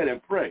you stand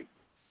and pray,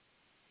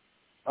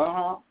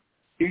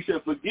 he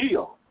said,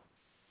 forgive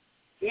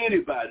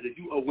anybody that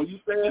you, when you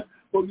stand,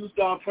 when you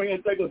start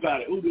praying, think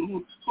about it. Who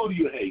do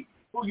you hate?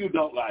 Who you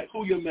don't like?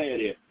 Who you're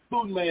mad at?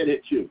 Who's mad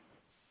at you?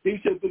 He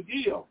said,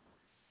 forgive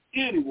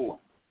anyone,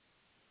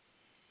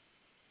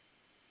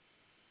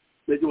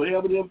 that your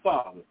heavenly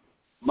Father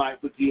might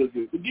forgive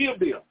you. Forgive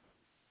them.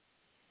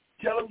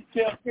 Tell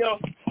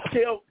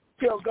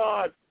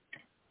God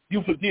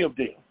you forgive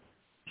them.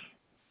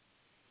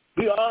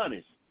 Be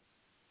honest.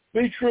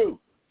 Be true.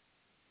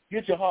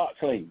 Get your heart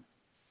clean.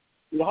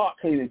 Your heart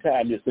cleaning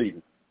time this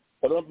season.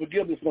 But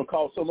unforgiveness is going to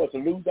cause so much to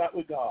lose out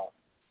with God.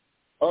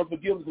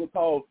 Unforgiveness will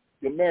cause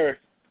your marriage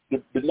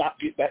to not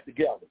get back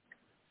together.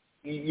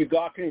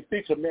 God can't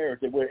fix a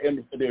marriage where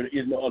there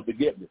is no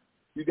unforgiveness.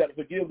 You got to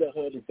forgive that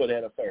husband for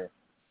that affair.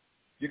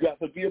 You got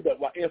to forgive that.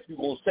 Why else you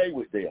going to stay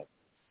with them?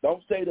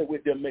 Don't stay there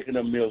with them making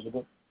them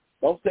miserable.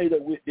 Don't stay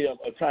there with them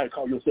trying to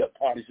call yourself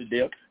party to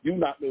them. You're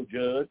not no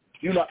judge.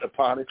 You're not the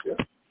punisher.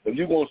 If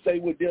you're going to stay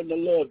with them to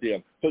love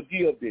them,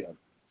 forgive them.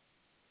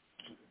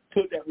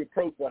 Put that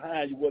reproach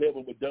behind you, whatever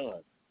was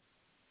done.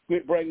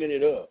 Quit bringing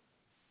it up.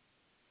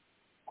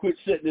 Quit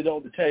setting it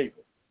on the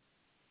table.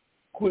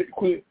 Quit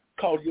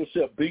calling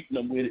yourself beating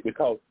them with it,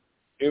 because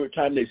every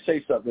time they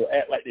say something or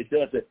act like they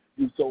done it,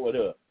 you throw it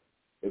up.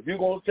 If you're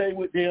going to stay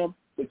with them,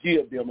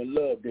 forgive them and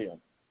love them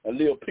and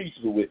live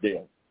peaceful with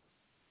them.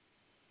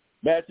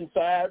 Matthew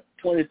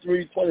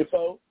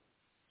 5:23-24.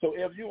 So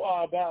if you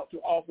are about to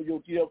offer your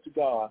gift to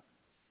God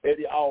at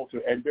the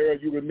altar, and there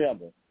you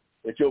remember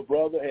that your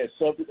brother has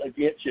something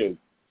against you,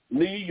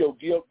 leave your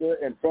gift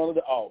there in front of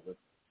the altar.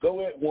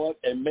 Go at once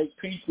and make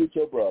peace with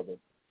your brother,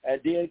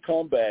 and then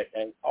come back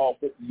and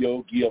offer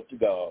your gift to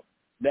God.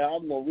 Now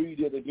I'm going to read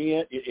it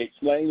again. It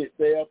explains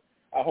itself.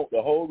 I hope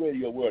the whole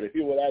radio world to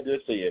hear what I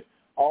just said.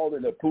 All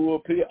in the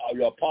pulpit are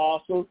your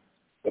apostles,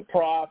 the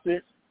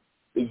prophets,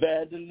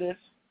 evangelists,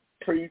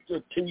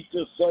 preachers,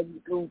 teachers, Sunday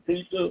school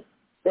teachers,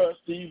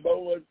 trustee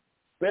boards,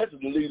 especially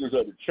the leaders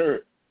of the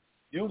church.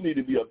 You need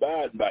to be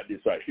abiding by this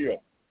right here.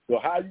 So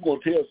how are you going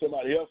to tell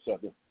somebody else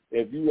something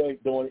if you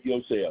ain't doing it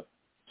yourself?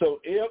 So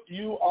if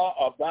you are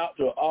about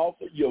to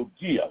offer your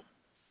gift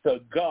to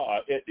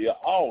God at the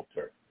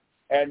altar,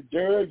 and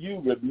there you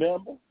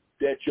remember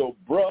that your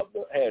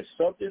brother has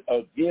something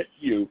against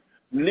you,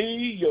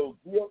 leave your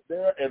gift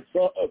there in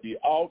front of the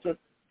altar.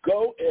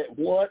 Go at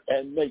once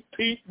and make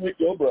peace with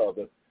your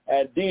brother,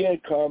 and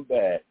then come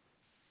back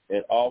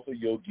and offer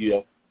your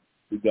gift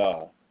to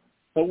God.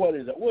 So what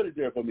is it? What is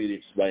there for me to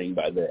explain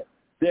by that?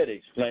 That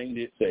explained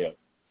itself.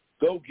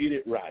 Go get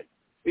it right.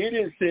 It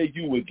didn't say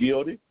you were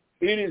guilty.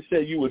 It didn't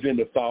say you was in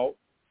the fault.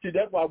 See,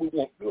 that's why we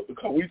won't do it,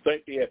 because we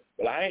think that,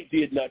 well, I ain't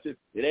did nothing.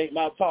 It ain't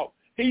my fault.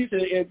 He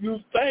said, if you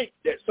think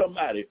that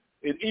somebody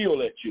is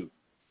ill at you,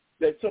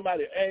 that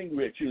somebody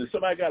angry at you, that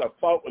somebody got a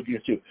fault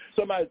against you,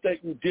 somebody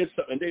think you did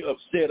something they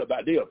upset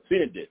about, they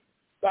offended.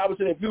 The Bible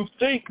said, if you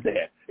think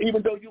that,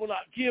 even though you're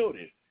not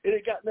guilty, it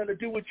ain't got nothing to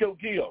do with your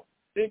guilt.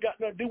 It ain't got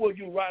nothing to do with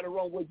you right or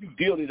wrong, whether you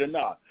guilty or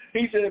not.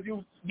 He said, if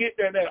you get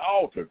there at that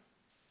altar,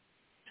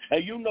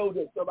 and you know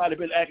that somebody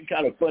been acting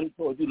kind of funny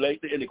towards you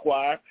lately in the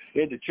choir,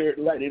 in the church,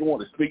 like they don't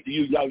want to speak to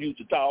you, y'all used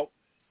to talk,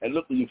 and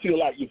look, you feel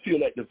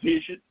that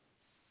division,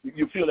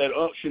 you feel that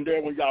unction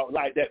there when y'all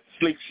like that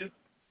affliction,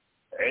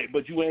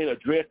 but you ain't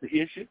addressed the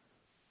issue,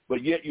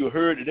 but yet you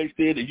heard that they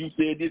said that you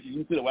said this, and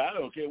you said, well, I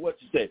don't care what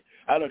you say.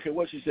 I don't care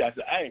what she said. I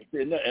said, I ain't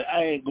said nothing.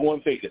 I ain't going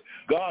to fix it.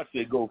 God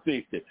said go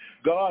fix it.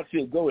 God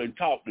said go and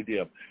talk to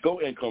them. Go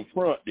and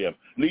confront them.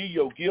 Leave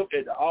your guilt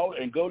at the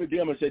altar and go to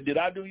them and say, did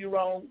I do you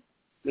wrong?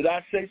 Did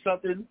I say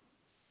something?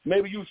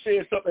 Maybe you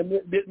said something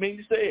that didn't mean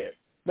to say it.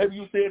 Maybe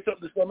you said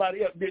something to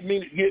somebody else, didn't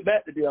mean to get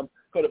back to them.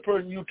 Because the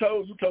person you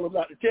told them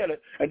not to tell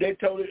it, and they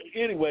told it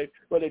anyway,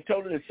 but they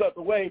told it in such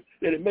a way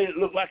that it made it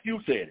look like you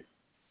said it.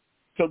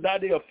 So now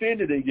they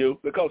offended in you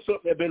because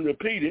something had been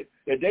repeated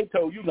that they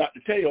told you not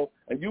to tell,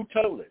 and you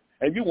told it,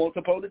 and you weren't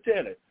supposed to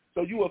tell it.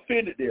 So you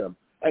offended them.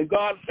 And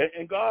God's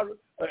desire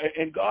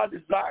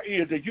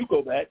is that you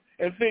go back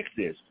and fix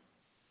this.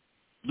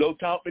 Go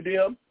talk to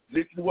them,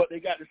 listen to what they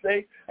got to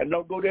say, and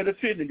don't go there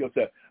defending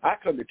yourself. I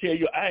come to tell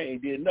you I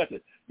ain't did nothing.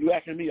 You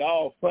asking me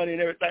all funny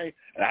and everything,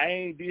 and I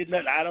ain't did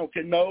nothing. I don't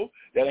care. No,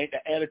 that ain't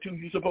the attitude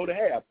you supposed to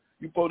have.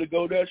 You supposed to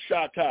go there,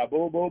 shot-tie,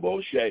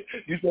 bo-bo-bo-shay.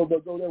 You supposed to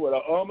go there with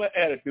an armor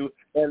attitude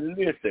and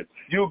listen.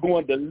 You're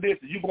going to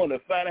listen. You're going to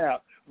find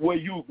out where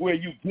you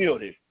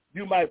guilty.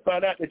 You might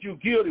find out that you're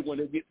guilty when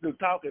they get through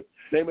talking.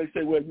 They may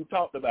say, well, you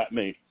talked about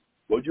me.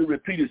 Or you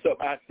repeated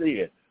something I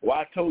said. Or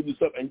I told you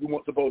something and you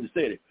weren't supposed to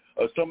say it.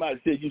 Or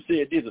somebody said you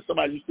said this or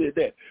somebody you said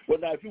that. Well,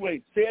 now, if you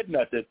ain't said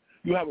nothing,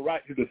 you have a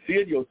right to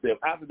defend yourself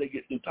after they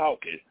get through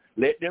talking.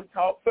 Let them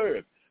talk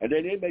first. And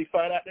then they may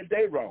find out that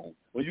they're wrong.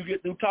 When you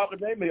get through talking,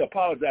 they may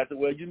apologize.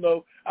 Well,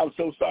 I'm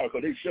so sorry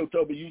because they sure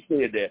told me you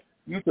said that.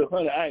 You said,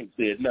 honey, I ain't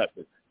said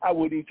nothing. I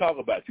wouldn't even talk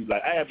about you.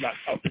 Like, I have not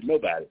talked to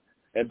nobody.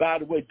 And by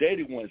the way, they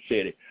the one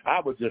said it.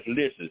 I was just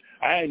listening.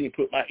 I ain't even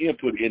put my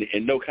input in it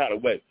in no kind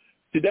of way.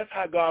 See, that's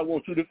how God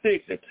wants you to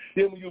fix it.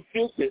 Then when you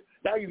fix it,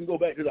 now you can go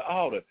back to the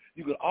altar.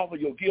 You can offer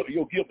your guilt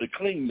to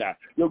clean now.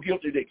 Your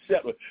guilt is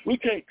acceptable. We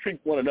can't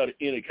treat one another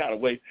any kind of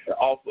way and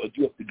offer a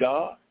gift to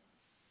God.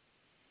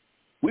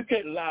 We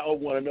can't lie on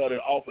one another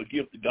and offer a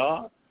gift to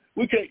God.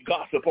 We can't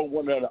gossip on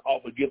one another and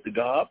offer a gift to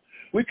God.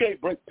 We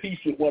can't break peace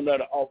with one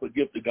another and offer a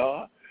gift to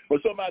God. When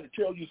somebody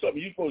tells you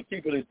something, you're supposed to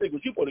keep it in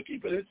secret. You're supposed to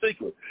keep it in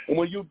secret. And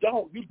when you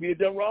don't, you did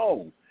them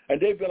wrong.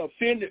 And they've been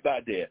offended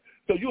by that.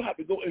 So you have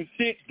to go and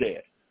fix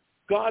that.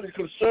 God is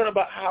concerned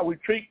about how we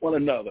treat one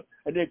another.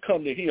 And then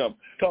come to him,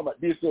 talking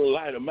about this little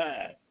light of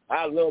mine.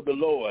 I love the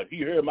Lord.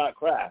 He heard my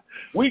cry.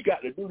 We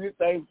got to do this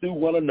thing through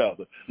one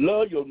another.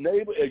 Love your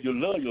neighbor as you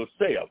love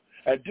yourself.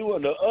 And do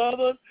unto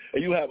others,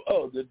 and you have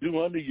others that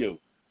do unto you.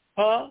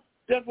 Huh?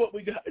 That's what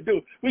we got to do.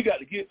 We got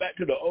to get back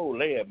to the old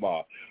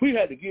landmark. We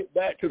had to get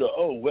back to the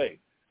old way.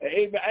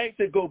 And I ain't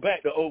saying go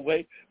back the old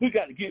way. We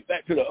got to get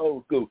back to the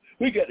old school.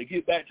 We got to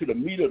get back to the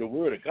meat of the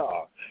word of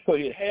God. So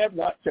it have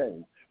not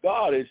changed.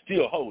 God is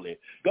still holy.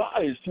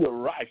 God is still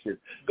righteous.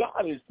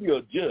 God is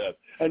still just.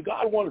 And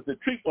God wants us to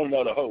treat one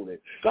another holy.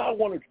 God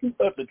wants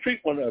us to treat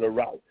one another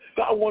right.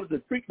 God wants us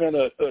to treat one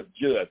another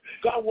just.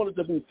 God wants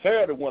us to be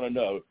fair to one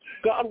another.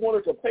 God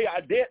wants us to pay our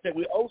debt that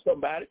we owe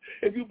somebody.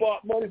 If you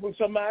bought money from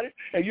somebody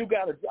and you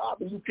got a job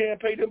and you can't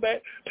pay them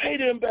back, pay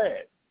them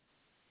back.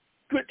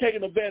 Quit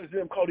taking advantage of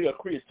them because they're a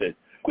Christian.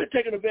 Quit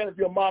taking advantage of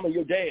your mom and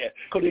your dad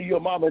because they're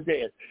your mom and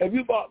dad. If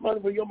you bought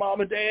money from your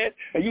mom and dad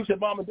and you said,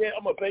 Mom and Dad,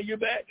 I'm going to pay you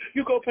back,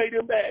 you go pay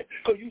them back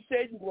because you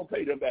said you were going to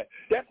pay them back.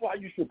 That's why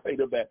you should pay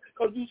them back,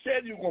 because you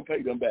said you were going to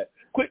pay them back.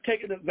 Quit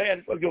taking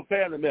advantage of your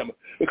family member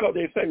because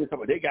they're famous.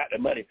 They got the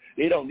money.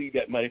 They don't need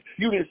that money.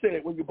 You didn't say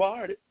it when you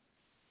borrowed it.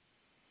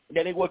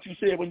 That ain't what you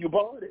said when you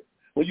borrowed it.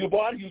 When you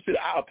borrowed it, you said,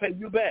 I'll pay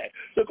you back.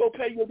 So go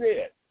pay your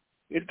debt.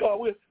 It's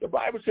called, the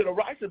Bible said a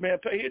righteous man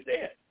pay his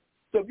debt.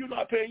 So if you're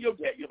not paying your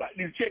debt, you might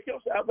need to check your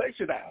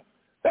salvation out.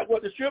 That's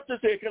what the scripture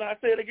said. Can I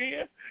say it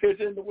again? It's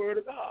in the word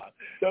of God.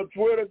 The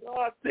word of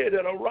God said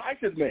that a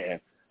righteous man,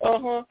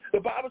 the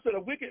Bible said a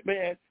wicked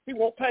man, he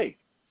won't pay.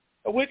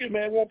 A wicked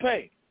man won't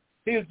pay.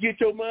 He'll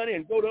get your money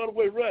and go the other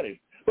way running.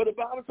 But the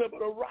Bible said,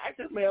 but a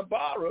righteous man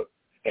borrow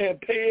and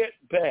pay it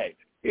back.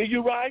 Is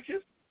you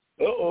righteous?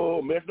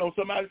 Messing on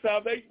somebody's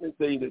salvation this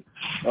season.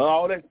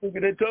 All that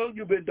speaking in tongues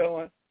you've been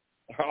doing.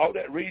 All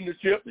that reading the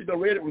scripture, you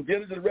read it from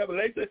Genesis to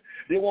Revelation,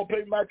 they won't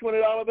pay my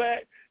 $20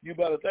 back. You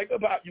better think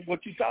about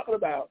what you're talking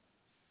about.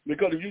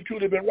 Because if you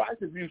truly been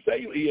righteous, if you say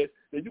you is,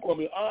 then you're going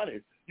to be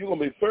honest. You're going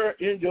to be fair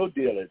in your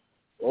dealings.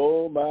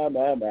 Oh, my.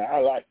 I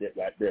like that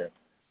right there.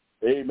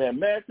 Amen.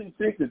 Matthew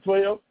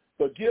 6:12,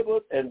 forgive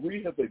us and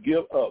we have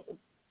forgive others.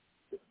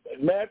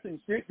 Matthew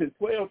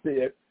 6:12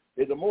 said,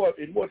 it's more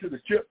to the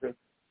scripture,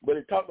 but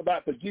it talks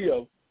about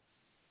forgive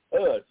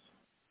us.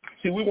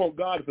 See, we want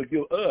God to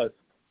forgive us,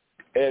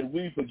 and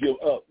we forgive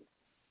others.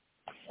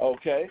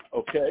 Okay?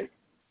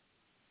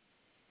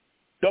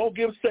 Don't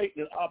give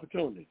Satan an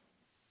opportunity.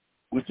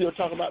 We're still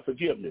talking about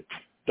forgiveness.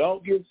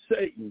 Don't give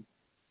Satan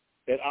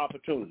an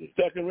opportunity.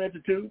 2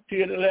 Corinthians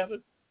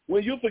 2:10-11.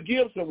 When you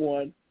forgive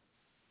someone,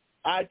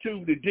 I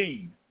too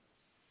redeem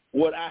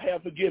what I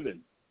have forgiven.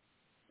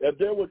 If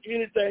there was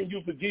anything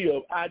you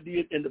forgive, I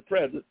did in the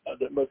presence of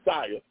the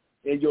Messiah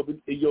in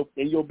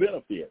your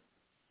benefit,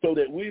 so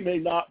that we may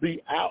not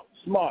be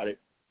outsmarted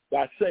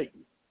by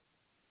Satan.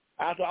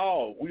 After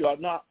all, we are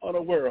not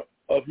unaware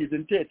of his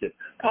intention.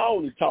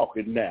 Paul is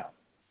talking now.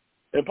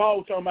 And Paul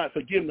was talking about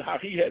forgiveness, how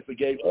he had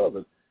forgave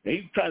others. And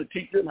he's trying to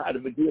teach them how to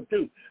forgive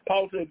too.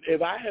 Paul said,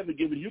 if I have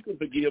forgiven, you can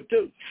forgive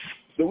too.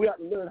 So we have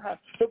to learn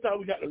sometimes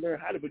we got to learn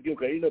how to forgive,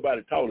 because ain't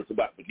nobody taught us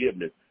about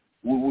forgiveness.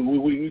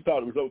 We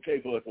thought it was okay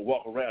for us to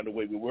walk around the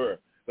way we were.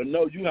 But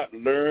no, you have to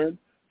learn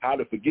how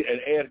to forgive and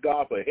ask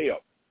God for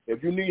help.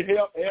 If you need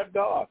help, ask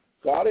God.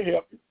 God will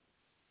help you.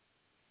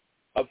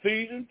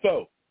 Ephesians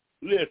 4.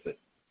 Listen.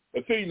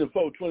 Ephesians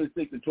 4,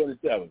 26 and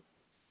 27.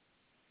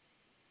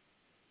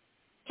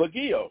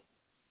 Forgive.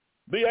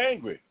 Be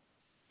angry,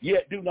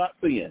 yet do not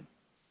sin.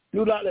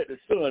 Do not let the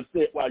sun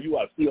set while you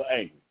are still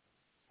angry.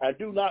 And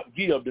do not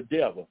give the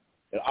devil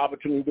an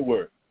opportunity to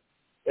work.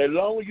 As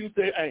long as you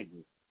stay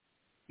angry,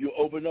 you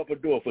open up a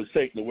door for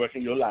Satan to work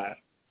in your life.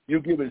 You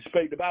give him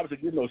space. The Bible says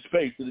give no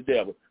space to the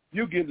devil.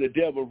 You give the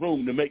devil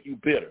room to make you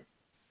bitter.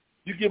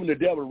 You give the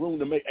devil room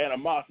to make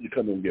animosity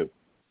come in you.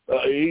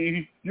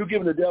 You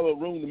give the devil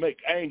room to make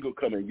anger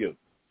come in you.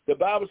 The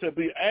Bible says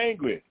be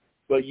angry,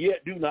 but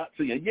yet do not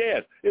sin.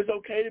 Yes, it's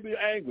okay to be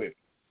angry.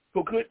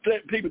 So quit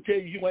letting people tell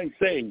you ain't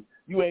saved.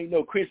 You ain't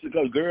no Christian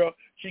because, girl,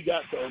 she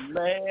got so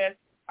mad.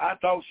 I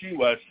thought she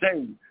was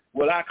saved.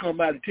 Well, I come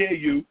out to tell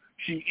you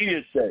she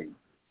is saved.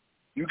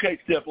 You can't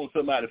step on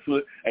somebody's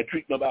foot and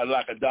treat nobody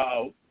like a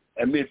dog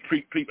and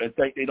mistreat people and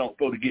think they don't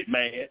supposed to get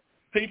mad.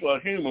 People are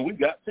human. We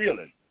got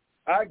feelings.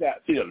 I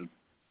got feelings.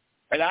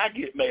 And I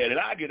get mad and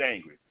I get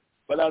angry.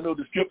 But I know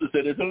the scripture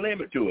said there's a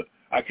limit to it.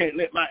 I can't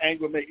let my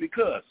anger make me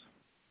cuss.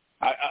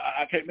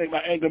 I can't make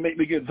my anger make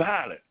me get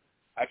violent.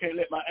 I can't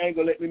let my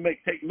anger let me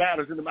take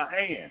matters into my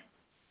hand.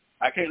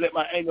 I can't let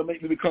my anger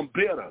make me become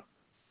bitter.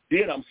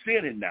 Then I'm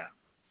sinning now.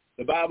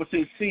 The Bible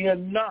says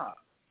sin not.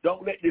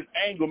 Don't let this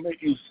anger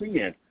make you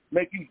sin.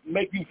 Make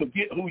you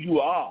forget who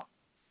you are.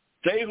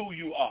 Stay who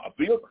you are.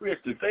 Be a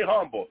Christian. Stay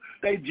humble.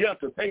 Stay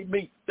gentle. Stay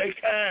meek. Stay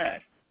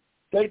kind.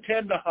 Stay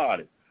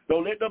tender-hearted.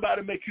 Don't let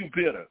nobody make you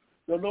bitter.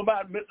 Don't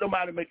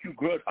nobody make you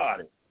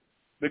grudge-hearted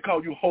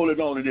because you're holding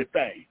on to this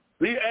thing.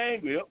 Be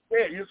angry,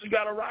 upset. You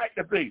got a right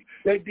to be.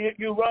 They did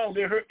you wrong.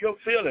 They hurt your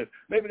feelings.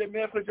 Maybe they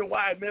messed with your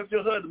wife, messed with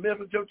your husband, messed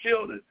with your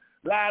children.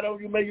 Lied on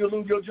you, made you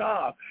lose your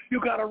job.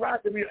 You got a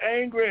right to be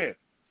angry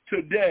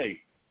today,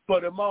 for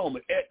the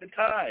moment, at the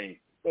time,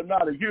 but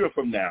not a year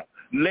from now.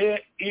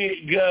 Let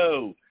it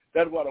go.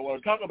 That's what I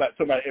want to talk about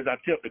somebody as I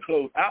attempt to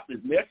close out this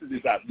message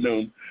this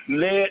afternoon.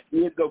 Let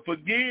it go.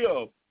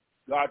 Forgive.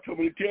 God told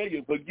me to tell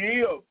you,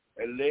 forgive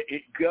and let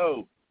it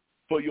go.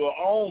 For your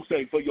own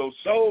sake, for your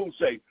soul's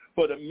sake,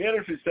 for the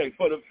ministry's sake,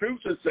 for the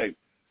future's sake.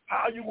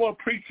 How are you going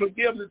to preach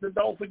forgiveness and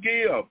don't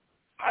forgive?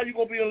 How are you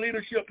going to be in a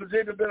leadership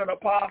position, been an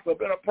apostle,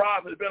 been a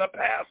prophet, been a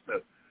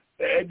pastor,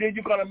 and then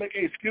you're going to make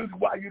an excuse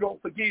why you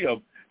don't forgive?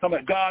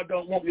 Something God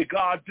don't want you.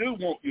 God do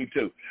want you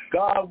to.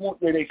 God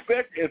wants and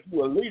expect if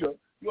you're a leader,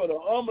 you ought to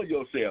humble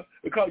yourself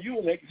because you're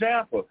an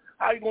example.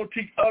 How are you going to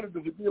teach others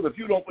to forgive if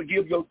you don't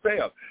forgive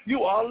yourself?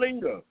 You are a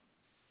leader.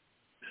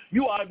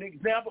 You are an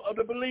example of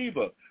the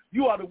believer.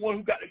 You are the one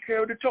who got to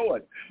carry the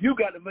torch. You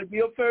got to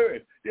forgive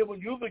first. Then when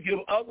you forgive,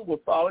 others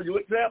will follow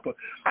your example.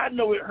 I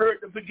know it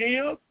hurt to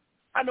forgive.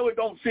 I know it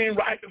don't seem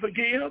right to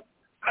forgive.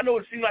 I know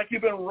it seems like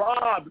you've been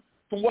robbed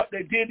from what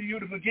they did to you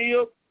to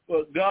forgive,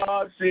 but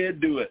God said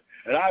do it.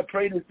 And I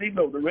pray this evening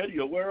over the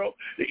radio world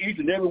that each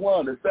and every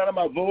one, the sound of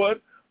my voice,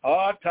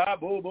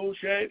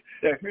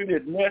 that hear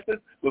this message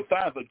will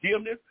find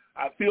forgiveness.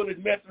 I feel this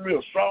message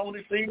real strong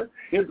this evening.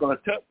 It's going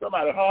to touch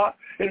somebody's heart.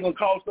 It's going to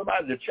cause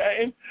somebody to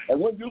change.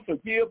 And when you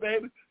forgive,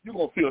 baby, you're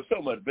going to feel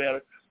so much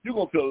better. You're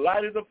going to feel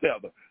light as a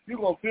feather. You're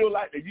going to feel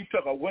like that you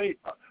took away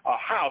a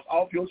house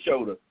off your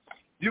shoulder.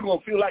 You're going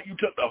to feel like you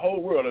took the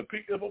whole world and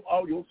picked it up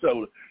off your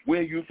shoulder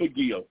when you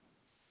forgive.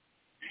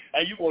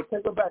 And you're going to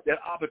take back that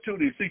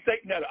opportunity. See,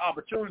 Satan had an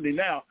opportunity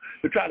now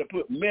to try to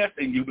put mess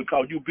in you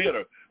because you're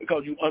bitter,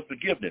 because you're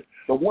unforgiveness.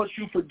 But once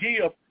you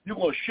forgive, you're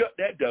going to shut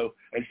that door,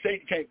 and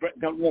Satan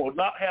will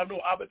not have no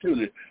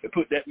opportunity to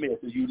put that mess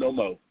in you no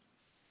more.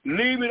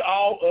 Leave it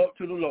all up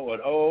to the Lord.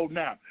 Oh,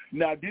 now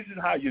this is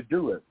how you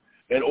do it.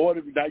 In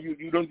order, now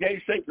you don't give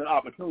Satan an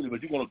opportunity,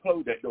 but you're going to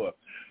close that door.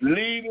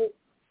 Leave it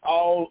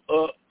all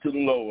up to the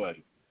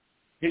Lord.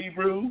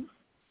 Hebrews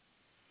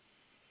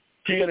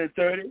 10 and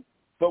 30.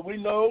 But we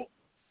know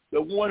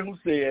the one who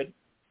said,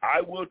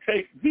 I will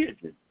take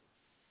vengeance,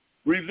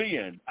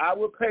 revenge. I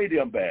will pay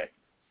them back.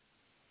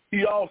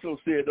 He also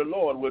said the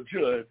Lord will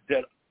judge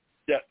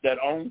that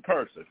own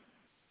person.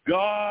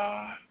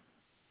 God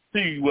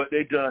see what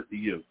they done to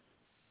you.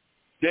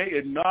 They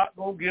are not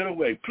going to get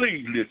away.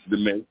 Please listen to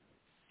me.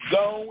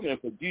 Go and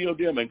forgive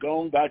them and go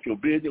on about your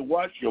business.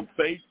 Wash your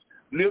face.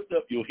 Lift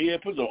up your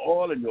head. Put some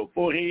oil in your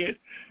forehead.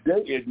 They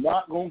is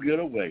not going to get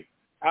away.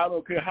 I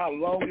don't care how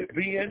long it's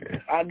been.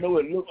 I know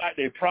it look like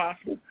they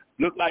prospered.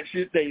 Look like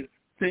since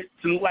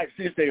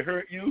they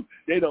hurt you,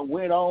 they done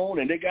went on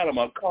and they got them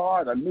a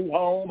car and a new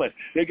home and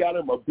they got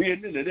them a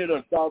business and they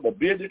done started a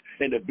business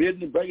and the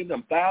business bringing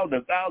them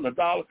thousands of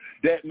dollars.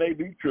 That may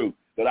be true,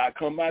 but I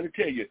come out to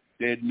tell you,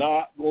 they're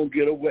not going to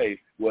get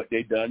away what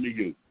they done to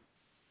you.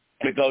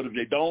 Because if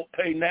they don't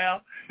pay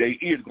now, they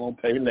is going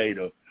to pay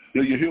later.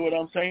 Do you hear what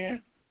I'm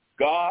saying?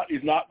 God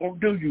is not going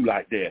to do you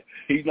like that.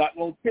 He's not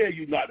going to tell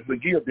you not to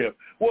forgive them.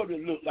 What does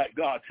it look like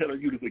God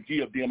telling you to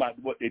forgive them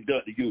after what they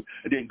done to you,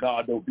 and then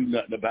God don't do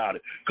nothing about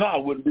it?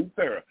 God wouldn't be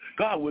fair.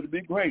 God wouldn't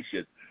be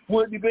gracious.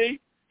 Wouldn't he be?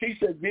 He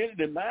said, vengeance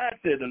is mine,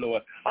 said the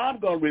Lord. I'm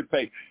going to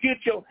repay. Get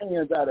your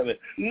hands out of it.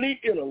 Leave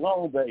it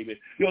alone, baby.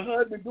 Your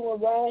husband doing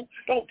wrong,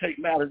 don't take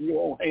matters in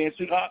your own hands,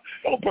 sweetheart.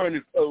 Don't burn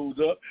his clothes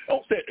up.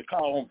 Don't set the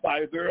car on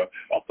fire, girl.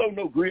 Don't throw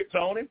no grits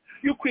on him.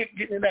 You quit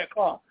getting in that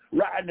car,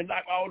 riding and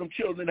knock all them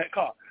children in that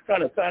car,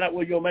 trying to find out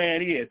where your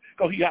man is,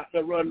 because he out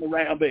there running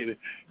around, baby.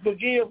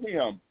 Forgive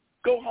him.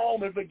 Go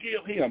home and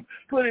forgive him.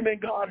 Put him in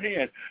God's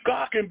hands.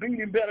 God can beat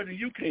him better than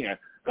you can.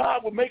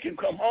 God will make him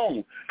come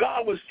home.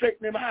 God will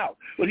straighten him out.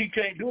 But he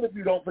can't do it if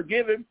you don't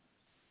forgive him.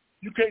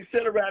 You can't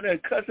sit around there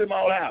and cuss him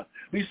all out.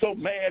 Be so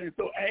mad and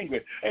so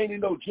angry. Ain't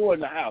no joy in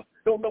the house.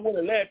 Don't know when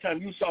the last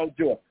time you saw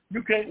joy.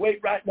 You can't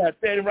wait right now,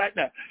 standing right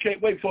now.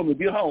 Can't wait for him to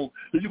get home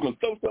so you can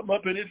throw something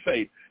up in his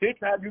face. It's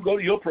time you go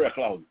to your prayer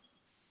closet.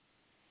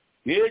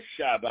 It's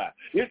Shabbat.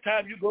 It's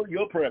time you go to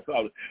your prayer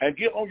closet and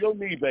get on your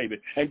knee, baby,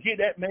 and get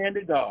that man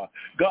to God.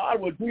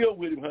 God will deal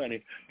with him,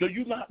 honey. Do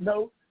you not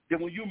know that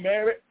when you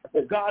marry,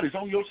 that God is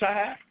on your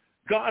side?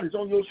 God is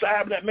on your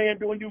side when that man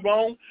doing you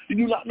wrong. Do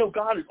you not know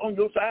God is on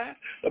your side?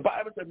 The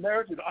Bible says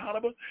marriage is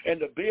honorable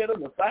and the bed of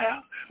the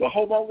foul. But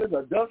hold on, is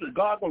adultery.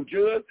 God going to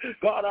judge.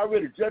 God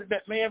already judged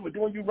that man for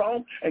doing you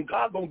wrong, and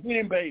God going to get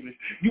him, baby.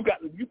 You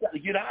got to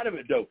get out of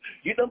it, though.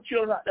 Get them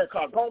children out that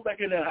car. Go back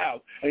in that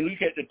house and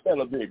look at the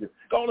television.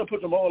 Go on and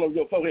put some oil on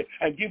your forehead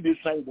and give this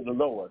thing to the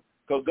Lord,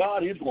 because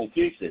God is going to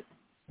fix it.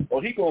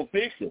 Or he going to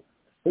fix it.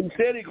 He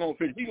said he's going to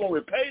fix it. He's going to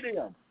repay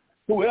them,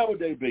 whoever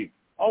they be.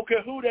 I don't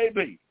care who they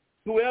be.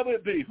 Whoever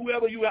it be,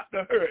 whoever you out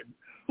there hurting,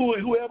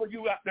 whoever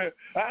you out there,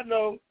 I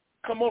know,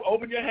 come on,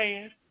 open your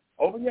hands.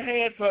 Open your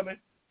hands for me.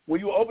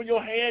 When you open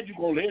your hands, you're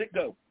going to let it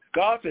go.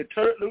 God said,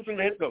 turn it loose and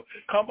let it go.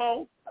 Come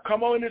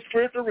on in the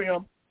spiritual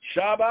realm.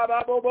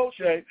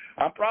 Shabba-ba-bo-bo-shay.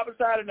 I'm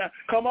prophesying now.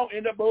 Come on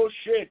in the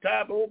bullshit.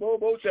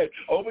 Ta-bo-bo-bo-shay.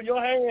 Open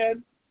your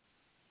hand.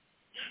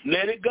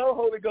 Let it go,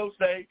 Holy Ghost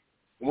say.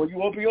 When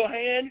you open your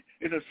hand,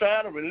 it's a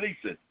sign of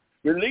releasing.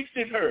 Release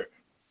this hurt.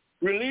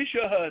 Release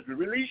your husband.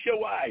 Release your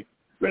wife.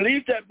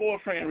 Release that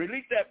boyfriend.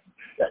 Release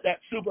that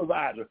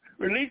supervisor.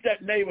 Release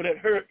that neighbor that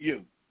hurt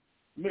you.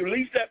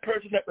 Release that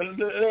person that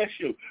molest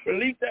you.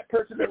 Release that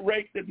person that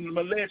raped and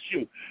molest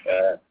you.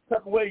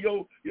 Tuck away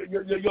your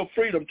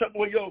freedom. Tuck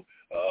away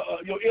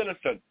your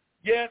innocence.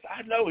 Yes,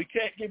 I know he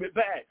can't give it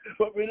back,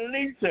 but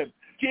release him.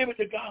 Give it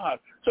to God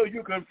so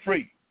you can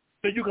free.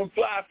 So you can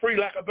fly free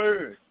like a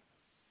bird.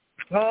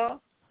 Huh?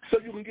 So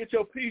you can get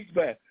your peace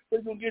back. So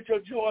you can get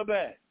your joy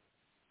back.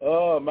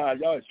 Oh, my,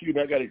 y'all excuse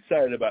me, I got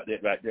excited about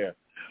that right there.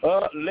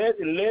 Let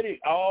it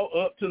all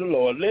up to the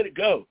Lord. Let it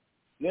go.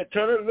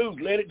 Turn it loose.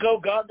 Let it go.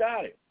 God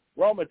got it.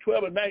 Romans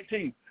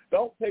 12:19.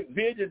 Don't take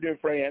vengeance, dear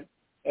friend.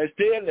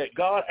 Instead, let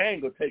God's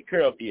anger take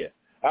care of it.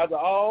 After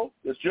all,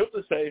 the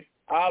scriptures say,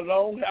 I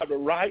alone have the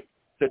right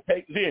to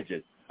take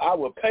vengeance. I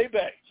will pay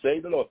back, say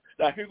the Lord.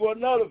 Now, here go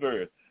another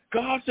verse.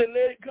 God said,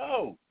 let it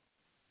go.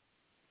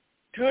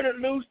 Turn it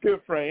loose, dear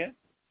friend.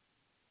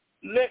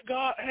 Let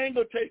God's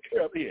anger take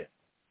care of it.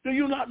 Do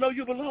you not know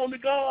you belong to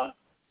God?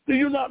 Do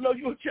you not know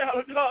you're a child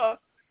of God?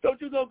 Don't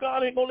you know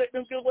God ain't going to let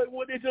them get away with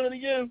what they're doing to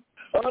you?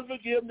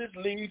 Unforgiveness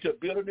leads to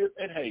bitterness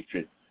and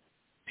hatred.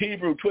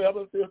 Hebrews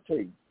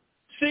 12:15.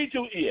 See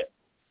to it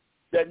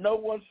that no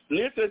one,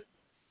 listen,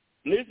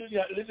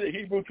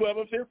 Hebrews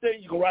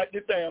 12:15, you can write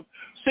this down.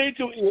 See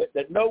to it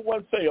that no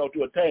one fail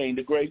to attain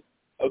the grace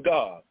of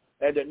God,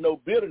 and that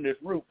no bitterness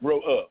root grow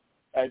up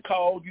and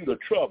cause you to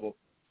trouble,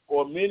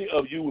 or many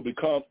of you will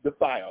become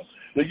defiled.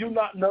 Do you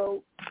not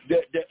know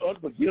that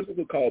unforgiveness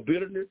is called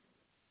bitterness?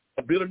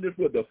 Bitterness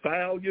will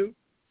defile you.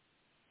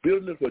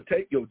 Bitterness will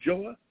take your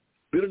joy.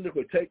 Bitterness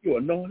will take your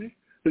anointing.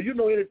 Do you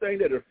know anything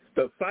that is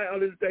defile,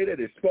 anything that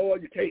is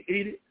spoiled, you can't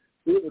eat it?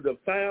 It will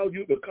defile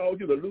you. It will cause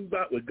you to lose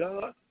out with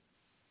God.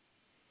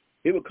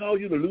 It will cause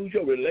you to lose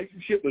your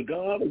relationship with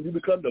God when you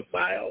become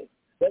defiled.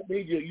 That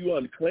means you're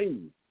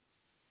unclean.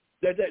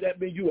 That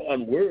means you are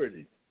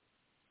unworthy.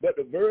 But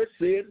the verse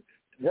said,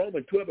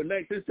 Romans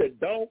 12:19 said,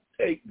 don't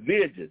take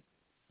vengeance,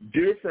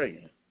 dear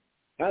friend.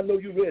 I know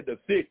you're ready to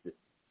fix it.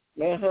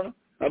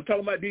 I'm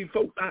talking about these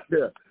folks out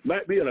there.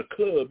 Might be in a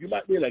club. You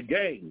might be in a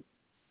gang.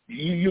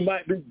 You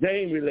might be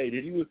gang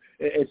related.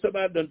 And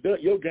somebody done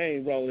your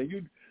gang wrong, and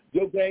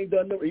your gang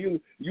done nothing.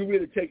 You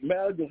really take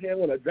malice in your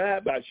hand on a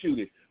drive-by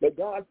shooting. But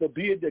God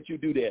forbid that you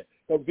do that.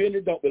 Because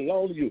vengeance don't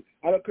belong to you.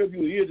 I don't care if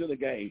you is in the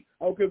gang.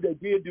 I don't care if they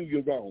did do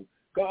you wrong.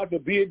 God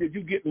forbid that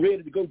you getting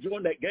ready to go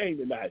join that gang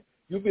tonight.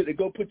 You get to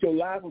go put your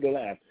life on the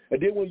line. And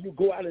then when you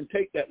go out and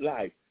take that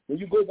life, when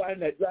you go by in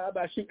that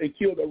drive-by shoot and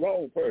kill the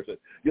wrong person,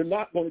 you're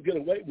not going to get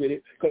away with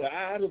it, because the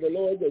eyes of the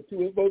Lord go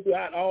to and fro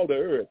throughout all the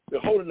earth.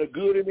 They're holding the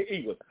good and the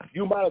evil.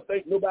 You might have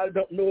think nobody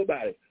don't know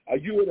about it. A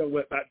year done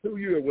went by, 2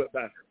 years went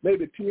by,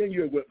 maybe 10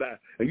 years went by,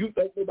 and you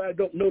think nobody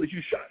don't know that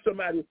you shot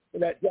somebody in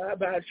that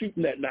drive-by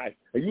shooting that night,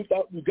 and you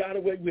thought you got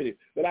away with it.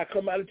 But I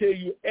come out and tell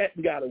you,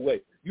 you got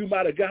away. You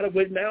might have got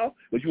away now,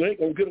 but you ain't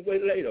going to get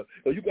away later.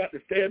 So you got to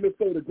stand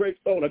before the great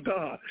throne of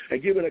God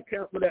and give an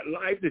account for that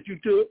life that you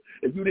took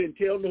and you didn't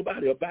tell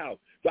nobody about.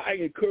 So I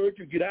encourage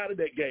you to get out of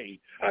that game.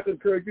 I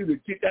encourage you to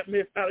get that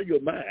mess out of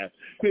your mind.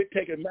 Quit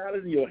taking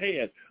matters in your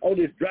hands on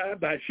this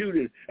drive-by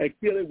shooting and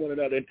killing one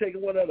another and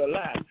taking one another's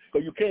life,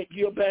 because you can't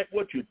give back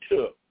what you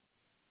took.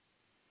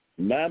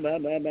 My.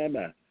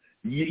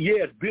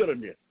 Yes,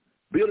 bitterness.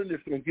 Bitterness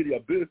is going to get you a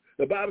bitter.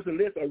 The Bible says,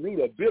 let a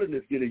root of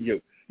bitterness get in you.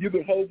 You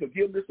can hold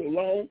forgiveness so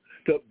long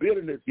till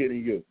bitterness get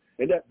in you.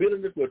 And that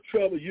bitterness will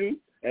trouble you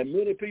and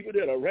many people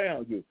that are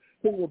around you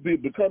who will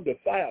become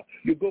defiled.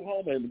 You go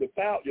home and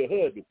defile your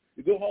husband.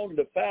 You go home and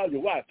defile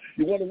your wife.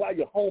 You wonder why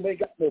your home ain't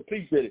got no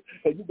peace in it,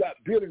 because you got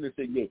bitterness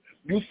in you.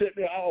 You sitting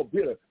there all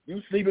bitter.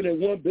 You sleeping in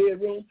one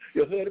bedroom,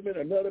 your husband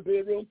in another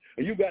bedroom,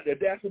 and you got the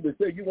audacity to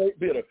say you ain't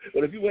bitter.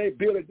 But if you ain't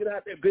bitter, get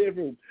out that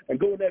bedroom and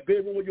go in that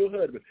bedroom with your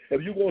husband.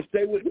 If you going to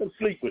stay with him,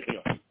 sleep with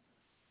him.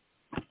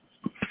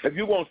 If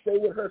you want to stay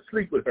with her,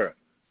 sleep with her.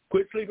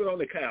 Quit sleeping on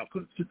the couch.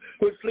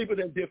 Quit sleeping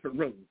in different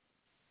rooms.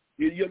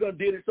 You're going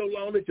to do it so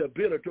long that you're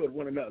bitter toward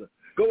one another.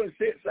 Go and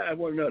sit beside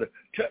one another.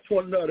 Touch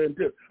one another.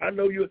 I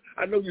know you're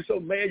so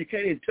mad you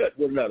can't even touch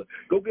one another.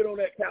 Go get on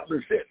that couch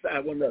and sit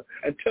beside one another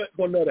and touch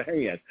one another's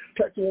hand.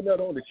 Touch one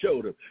another on the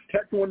shoulder.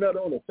 Touch one another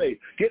on the face.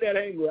 Get that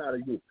anger out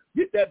of you.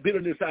 Get that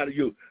bitterness out of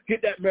you.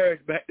 Get that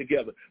marriage back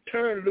together.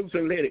 Turn loose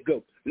and let it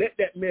go. Let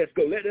that mess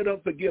go. Let that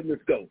unforgiveness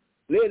go.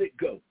 Let it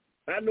go.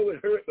 I know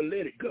it hurt, but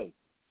let it go.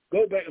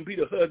 Go back and be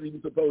the husband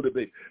you're supposed to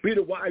be. Be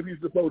the wife you're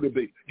supposed to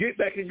be. Get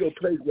back in your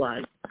place,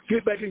 wife.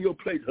 Get back in your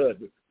place,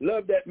 husband.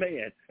 Love that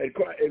man, and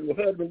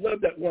husband,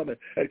 love that woman,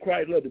 and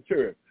Christ love the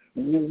church.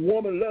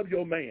 Woman, love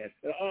your man,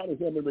 and honor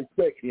him and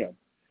respect him.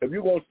 If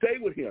you're going to stay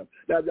with him,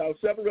 now if y'all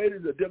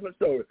separated, it's a different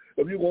story.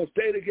 If you're going to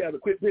stay together,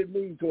 quit being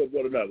mean towards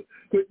one another.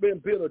 Quit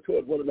being bitter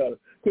towards one another.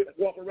 Quit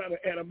walking around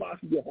with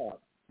animosity in your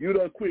heart. You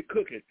done quit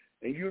cooking.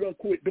 And you don't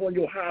quit doing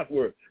your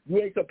housework.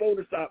 You ain't supposed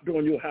to stop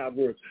doing your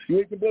housework. You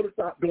ain't supposed to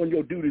stop doing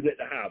your duties at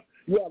the house.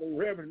 You ought to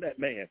reverence that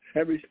man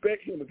and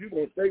respect him if you're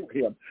going to stay with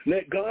him.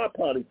 Let God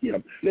punish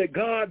him. Let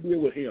God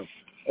deal with him.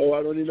 Oh,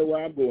 I don't even know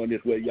why I'm going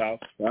this way, y'all.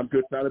 I'm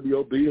just trying to be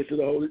obedient to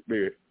the Holy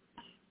Spirit.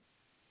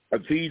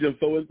 Ephesians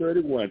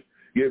 4:31.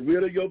 Get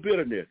rid of your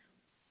bitterness,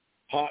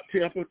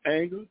 hot-tempered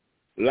anger,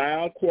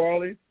 loud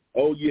quarreling.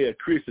 Oh, yeah,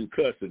 Christian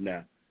cussing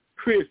now.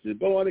 Christian,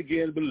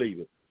 born-again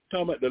believer.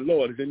 Talking about the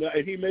Lord,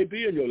 and he may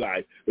be in your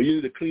life, but you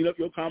need to clean up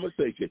your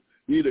conversation.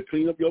 You need to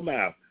clean up your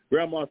mouth.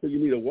 Grandma said you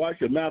need to wash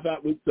your mouth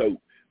out with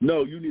soap.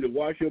 No, you need to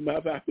wash your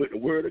mouth out with the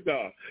word of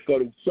God,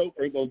 because soap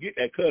ain't going to get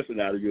that cussing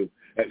out of you.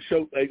 That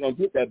soap ain't going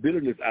to get that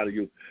bitterness out of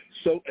you.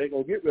 Soap ain't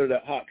going to get rid of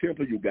that hot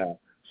temper you got.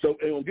 Soap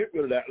ain't going to get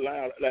rid of that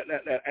loud,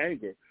 that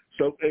anger.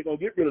 Soap ain't going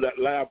to get rid of that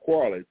loud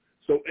quarreling.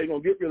 Soap ain't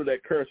going to get rid of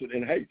that cursing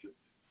and hatred.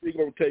 He's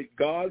going to take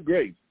God's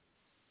grace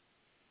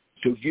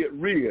to get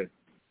rid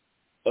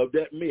of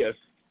that mess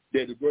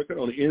that is working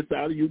on the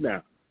inside of you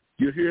now.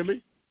 You hear me?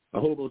 I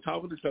hope I'm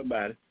talking to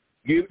somebody.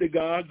 Give to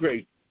God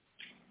grace.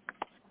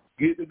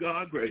 Give to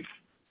God grace.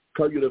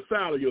 Because you're the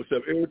foul of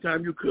yourself every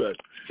time you cuss.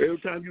 Every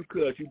time you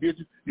cuss,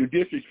 you're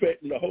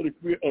disrespecting the Holy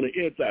Spirit on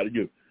the inside of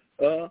you.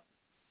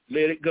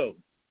 Let it go.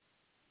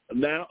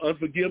 Now,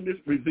 unforgiveness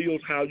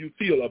reveals how you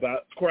feel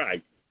about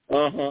Christ.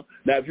 Now,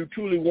 if you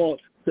truly want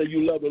to say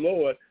you love the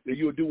Lord, then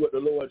you'll do what the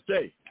Lord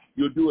say.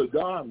 You'll do it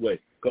God's way.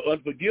 Because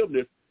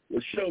unforgiveness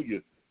will show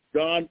you.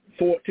 John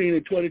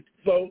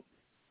 14:24,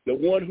 the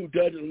one who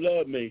doesn't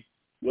love me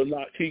will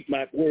not keep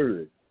my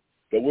word.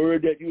 The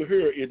word that you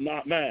hear is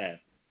not mine,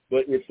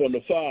 but it's from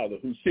the Father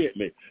who sent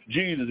me.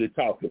 Jesus is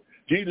talking.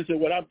 Jesus said,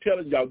 what I'm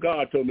telling y'all,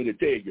 God told me to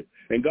tell you.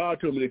 And God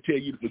told me to tell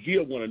you to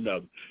forgive one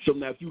another. So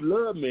now if you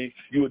love me,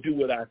 you will do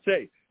what I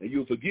say, and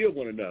you'll forgive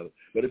one another.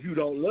 But if you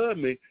don't love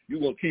me,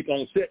 you're going to keep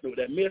on sitting with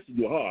that mess in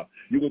your heart.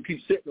 You're going to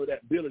keep sitting with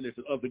that bitterness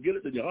and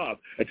unforgiveness in your heart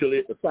until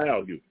it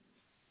defiles you.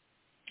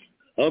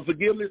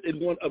 Unforgiveness is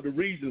one of the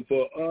reasons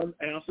for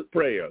unanswered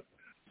prayers.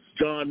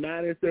 John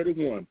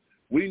 9:31.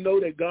 We know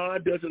that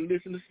God doesn't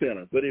listen to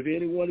sinners, but if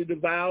anyone is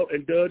devout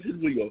and does his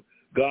will,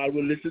 God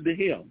will listen to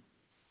him.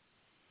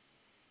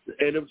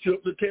 And the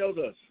scripture tells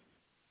us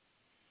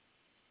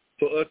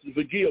for us to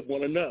forgive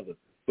one another.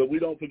 But we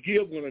don't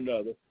forgive one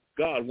another,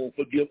 God won't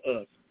forgive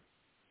us.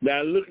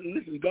 Now,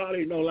 listen, God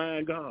ain't no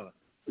lying God.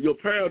 Your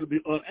prayers will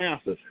be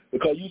unanswered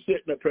because you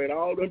sitting there praying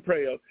all them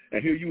prayers,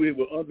 and here you is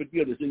with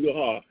unforgiveness in your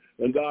heart.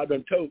 And God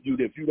done told you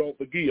that if you don't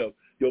forgive,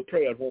 your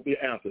prayers won't be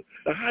answered.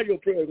 Now, how your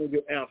prayers going to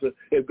get answered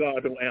if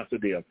God don't answer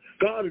them?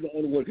 God is the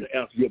only one who can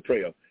answer your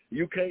prayer.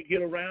 You can't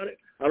get around it.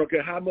 I don't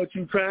care how much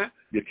you try,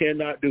 you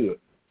cannot do it.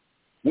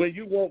 When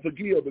you won't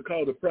forgive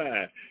because of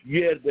pride,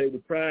 yes, baby,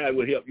 pride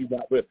will help you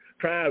not, but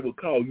pride will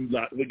cause you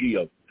not to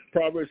forgive.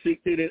 Proverbs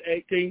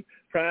 16:18,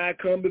 pride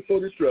comes before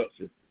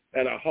destruction,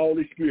 and a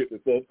Holy Spirit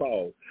before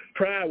fall.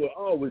 Pride will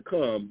always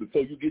come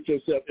before you get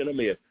yourself in a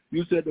mess.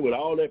 You said that with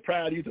all that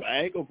pride, you said,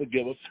 I ain't going to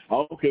forgive them. I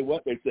don't care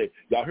what they say.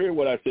 Y'all heard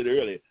what I said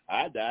earlier.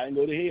 I die and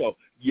go to hell.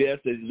 Yes,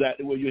 that's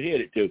exactly where you're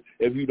headed to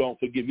if you don't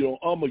forgive. You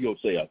don't humble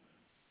yourself.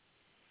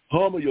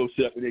 Humble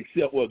yourself and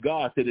accept what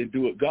God said and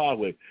do it God's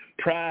way.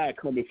 Pride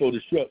comes before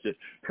destruction.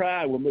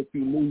 Pride will make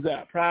you lose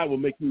out. Pride will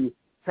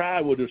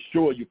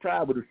destroy you.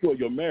 Pride will destroy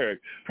your marriage.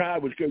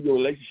 Pride will destroy your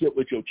relationship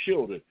with your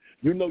children.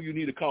 You know you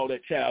need to call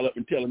that child up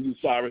and tell them you're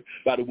sorry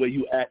by the way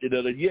you acted.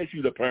 Yes,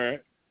 you're the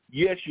parent.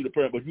 Yes, you're the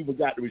parent, but you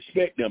forgot to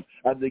respect them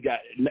after they got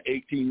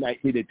 18,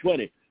 19, and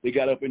 20. They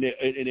got up in their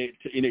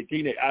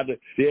teenage.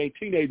 They ain't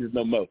teenagers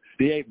no more.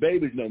 They ain't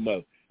babies no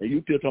more. And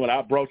you still talking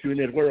about, I brought you in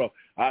this world.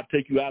 I'll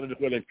take you out of this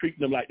world and treat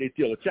them like they're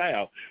still a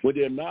child when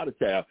they're not a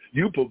child.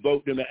 You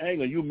provoked them to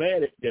anger. You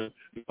mad at them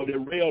because they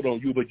railed on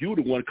you, but you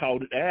the one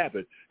called it to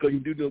happen because you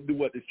do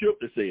what the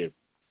scripture said.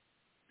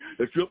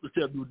 The scripture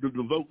says,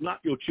 devote not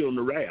your children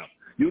to wrath.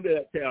 You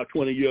let that child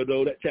 20 years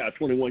old, that child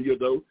 21 years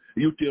old,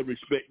 you still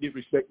respect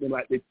them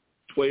like they're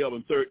 12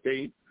 and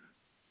 13.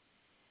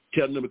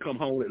 Telling them to come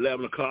home at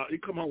 11 o'clock. You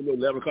come home at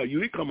 11 o'clock. You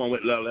didn't come home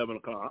at 11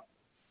 o'clock.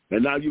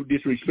 And now you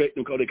disrespect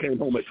them because they came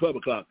home at 12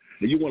 o'clock.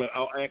 And you want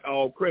to act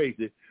all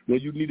crazy when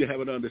you need to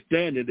have an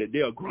understanding that they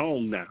are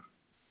grown now.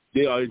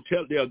 They are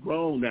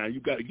grown now. You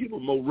got to give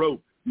them more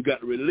rope. You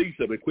got to release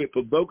them and quit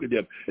provoking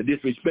them and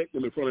disrespect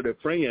them in front of their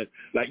friends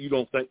like you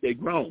don't think they're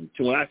grown.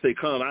 So when I say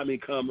come, I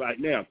mean come right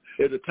now.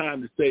 There's a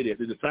time to say that.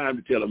 There's a time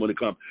to tell them when they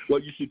come. Well,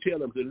 you should tell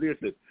them to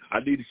listen. I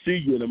need to see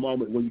you in a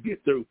moment when you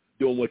get through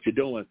doing what you're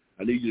doing.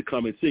 I need you to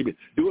come and see me.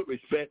 Do it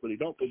respectfully.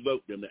 Don't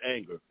provoke them to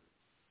anger.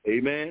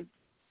 Amen.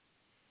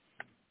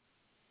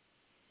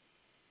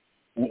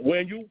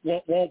 When you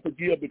won't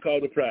forgive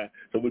because of pride.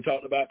 So we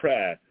talked about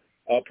pride.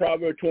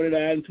 Proverbs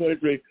 29 and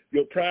 23,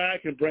 your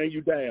pride can bring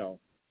you down.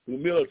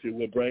 Humility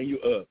will bring you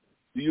up.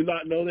 Do you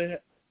not know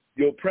that?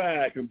 Your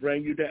pride can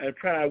bring you down, and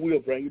pride will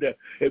bring you down.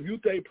 If you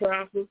stay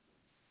prideful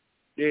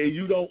and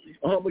you don't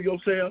humble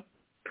yourself,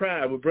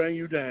 pride will bring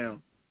you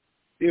down.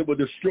 It will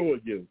destroy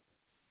you.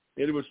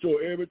 And it will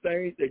destroy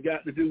everything that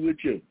got to do with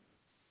you.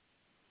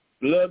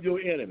 Love your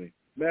enemy.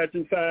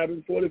 Matthew 5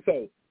 and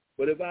 44.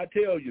 But if I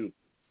tell you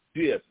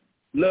this,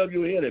 love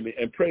your enemy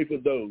and pray for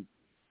those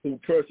who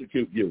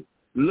persecute you.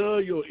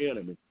 Love your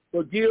enemy.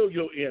 Forgive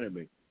your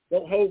enemy.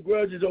 Don't hold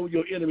grudges over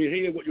your enemy.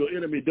 Hear what your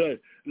enemy does.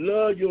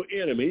 Love your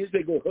enemy. He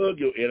said go hug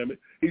your enemy.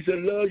 He said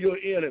love your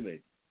enemy.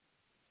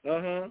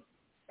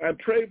 And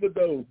pray for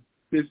those.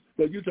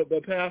 But you talk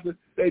about pastors,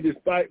 they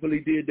despitefully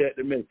did that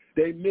to me.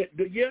 They meant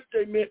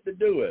to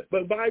do it.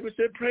 But the Bible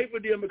said pray for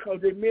them because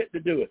they meant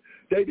to do it.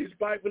 They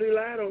despitefully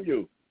lied on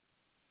you.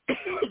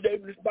 They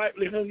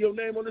despitefully hung your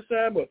name on the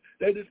signboard.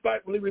 They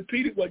despitefully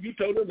repeated what you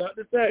told them not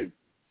to say.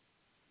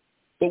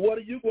 But what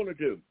are you going to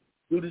do?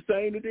 Do the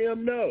same to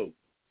them? No.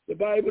 The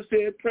Bible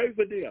said pray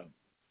for them.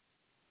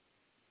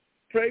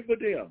 Pray for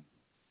them.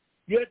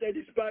 Yes, they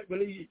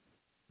despitefully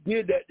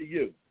did that to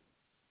you.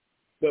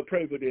 But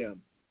pray for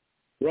them.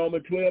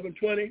 Romans 12 and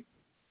 20.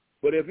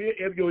 But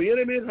if your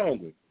enemy is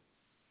hungry,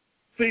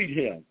 feed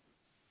him.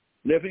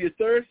 And if he is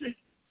thirsty,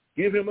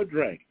 give him a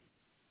drink.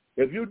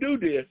 If you do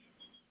this,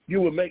 you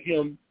will make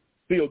him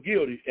feel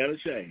guilty and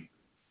ashamed.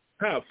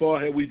 How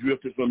far have we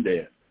drifted from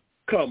that?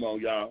 Come on,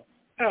 y'all.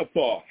 How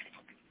far?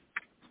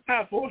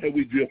 How far have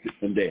we drifted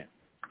from that?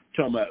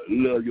 Talking about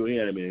love your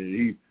enemy and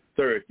he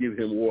thirst, give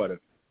him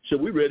water. So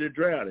we ready to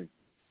drown him.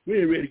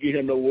 We ain't ready to give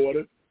him no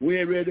water. We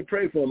ain't ready to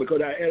pray for him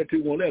because our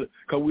attitude won't let us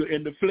because we're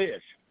in the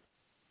flesh.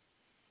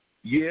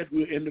 Yes,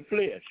 we're in the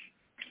flesh.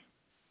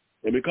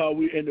 And because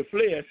we're in the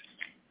flesh,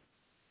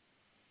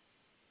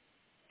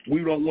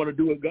 we don't want to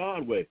do it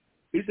God's way.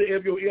 He said,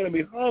 if your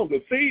enemy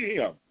hungry, feed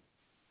him.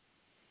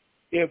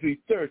 If he's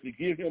thirsty,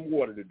 give him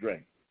water to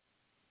drink.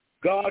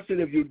 God said,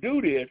 if you do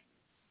this,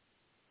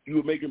 you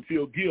will make him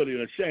feel guilty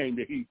and ashamed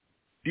that he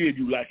did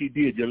you like he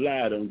did you,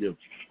 lied on you,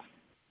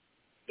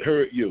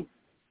 hurt you,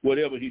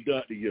 whatever he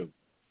done to you.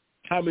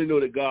 How many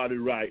know that God is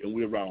right and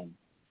we're wrong?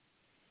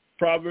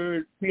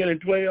 Proverbs 10 and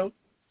 12,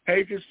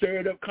 hatred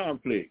stirred up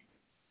conflict,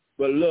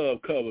 but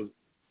love covers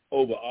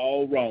over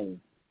all wrong.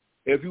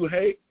 If you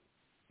hate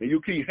and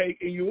you keep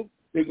hating you,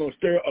 they're going to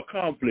stir a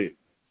conflict.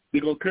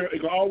 It's going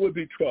to always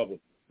be trouble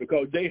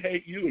because they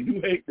hate you and you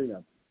hate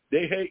them.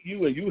 They hate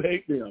you and you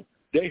hate them.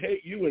 They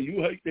hate you and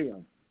you hate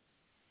them.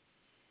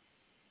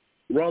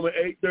 Romans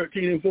 8,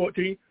 13 and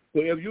 14,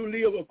 for if you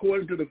live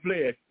according to the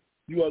flesh,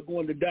 you are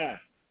going to die.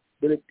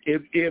 But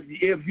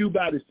if you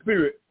by the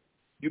Spirit,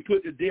 you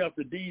put to death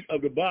the deeds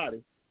of the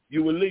body,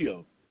 you will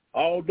live.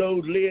 All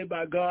those led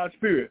by God's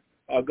Spirit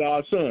are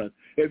God's sons.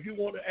 If you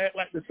want to act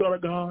like the Son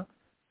of God,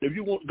 if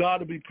you want God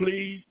to be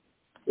pleased,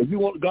 if you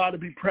want God to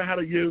be proud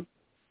of you,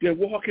 then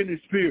walk in the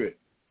Spirit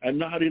and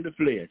not in the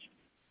flesh.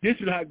 This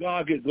is how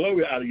God gets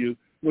glory out of you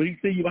when he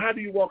sees you. How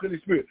do you walk in the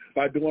Spirit?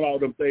 By doing all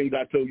them things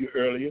I told you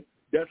earlier.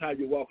 That's how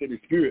you walk in the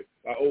Spirit,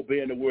 by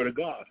obeying the word of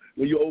God.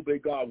 When you obey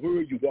God's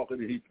word, you walk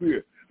in his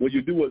Spirit. When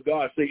you do what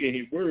God say in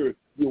his word,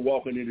 you're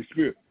walking in the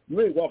Spirit.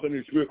 You ain't walking in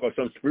the Spirit because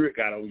some spirit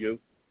got on you.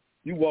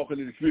 You walking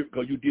in the Spirit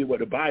because you did what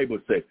the Bible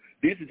said.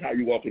 This is how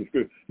you walk in the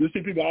Spirit. You see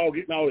people all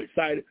getting all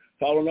excited,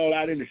 falling all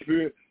out in the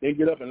Spirit, then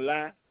get up and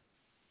lie.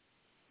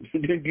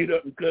 Then get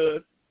up and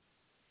cuss.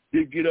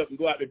 Then get up and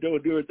go out the door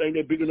and do everything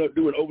they're big enough to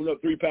do and open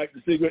up 3 packs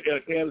of cigarettes and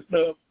a can of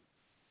stuff.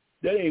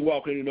 That ain't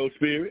walking in no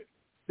Spirit.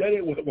 That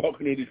ain't what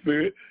walking in the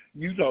Spirit.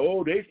 You know,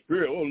 oh, they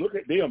Spirit. Oh, look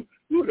at them.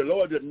 Ooh, the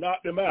Lord just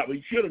knocked them out. But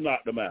he should have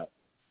knocked them out.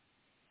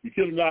 He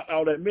should have knocked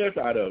all that mess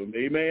out of them.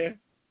 Amen.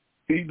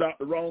 He knocked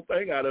the wrong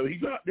thing out of them. He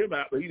knocked them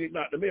out, but he didn't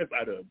knock the mess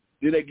out of them.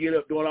 Then they get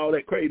up doing all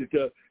that crazy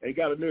stuff and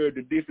got a nerve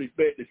to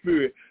disrespect the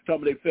Spirit. Some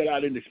of them fell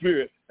out in the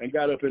Spirit and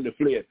got up in the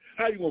flesh.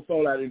 How you going to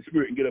fall out in the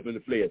Spirit and get up in the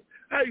flesh?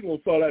 How you going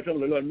to fall out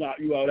something that's going to knock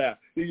you all out?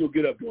 Then you'll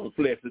get up doing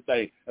flesh the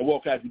thing and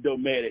walk out your door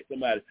mad at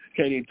somebody,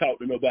 can't even talk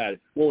to nobody,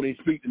 won't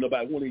even speak to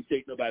nobody, won't even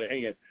shake nobody's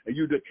hand, and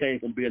you just came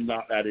from being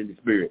knocked out in the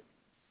Spirit.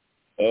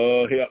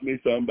 Oh, help me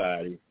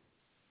somebody.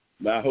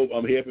 I hope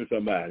I'm helping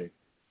somebody.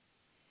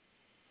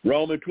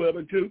 Romans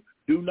 12:2,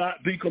 do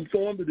not be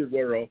conformed to this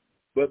world,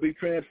 but be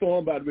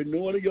transformed by the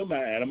renewing of your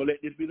mind. I'm going to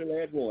let this be the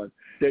last one,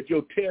 that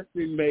your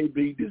testing may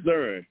be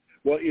discerned.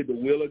 What is the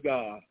will of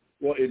God?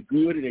 What is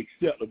good and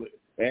acceptable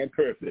and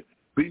perfect?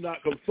 Be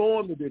not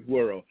conformed to this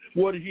world.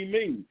 What does he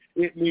mean?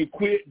 It means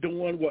quit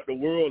doing what the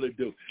world is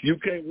doing. You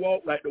can't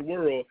walk like the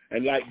world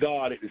and like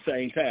God at the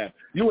same time.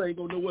 You ain't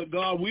going to know what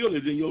God's will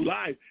is in your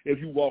life if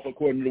you walk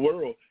according to the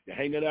world. You're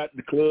hanging out at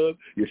the club,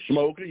 you're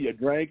smoking, you're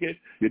drinking,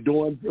 you're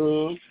doing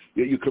drugs,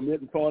 you're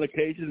committing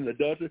fornication and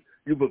adultery,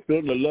 you're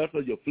fulfilling the lust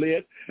of your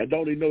flesh, and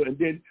don't even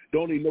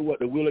know what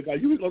the will of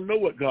God. You ain't gonna know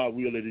what God's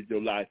will is in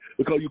your life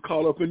because you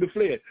caught up in the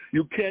flesh.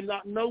 You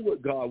cannot know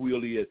what God's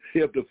will is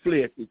if the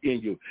flesh is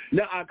in you.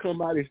 Now I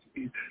come out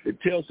and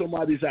tell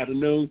somebody this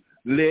afternoon,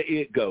 let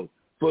it go.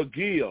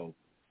 Forgive.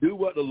 Do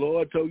what the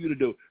Lord told you to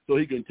do so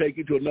he can take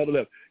you to another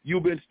level.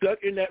 You've been stuck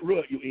in that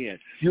rut you're in.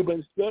 You've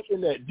been stuck in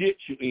that ditch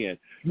you're in.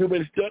 You've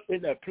been stuck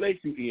in that place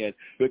you're in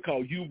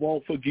because you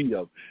won't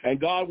forgive.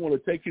 And God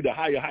wants to take you to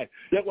higher heights.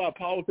 That's why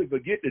Paul said,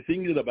 forget the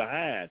things that are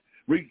behind.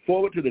 Reach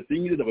forward to the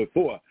things that are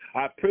before.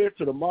 I press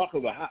to the mark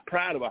of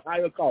pride of a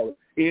higher calling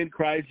in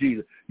Christ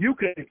Jesus. You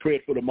can't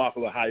press for the mark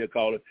of a higher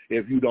calling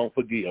if you don't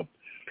forgive.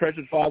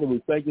 Precious Father,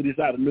 we thank you this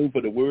afternoon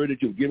for the word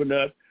that you've given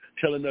us,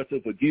 telling us to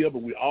forgive,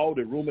 and we all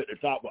the room at the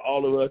top for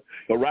all of us.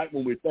 But right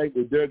when we think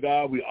with dear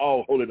God, we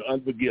all holding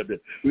unforgiveness.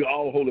 We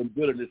all holding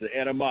bitterness and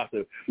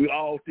animosity. We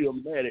all still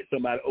mad at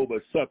somebody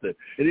over something.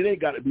 And it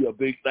ain't got to be a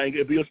big thing.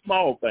 It'll be a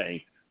small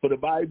thing. For the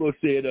Bible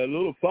said a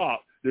little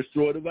fox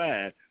destroy the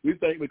vine. We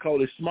think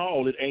because it's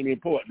small, it ain't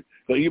important.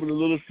 But even a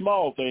little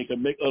small thing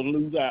can make us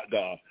lose out,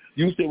 God.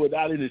 You said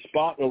without any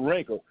spot or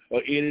wrinkle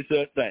or any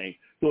such thing.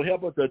 So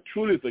help us to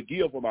truly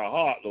forgive from our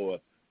heart,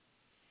 Lord.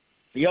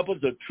 Help us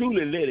to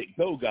truly let it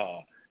go,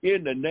 God,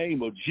 in the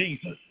name of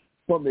Jesus.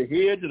 From the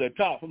head to the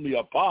top, from the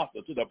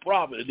apostle to the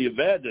prophet to the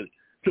evangelist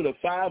to the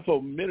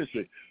fivefold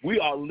ministry. We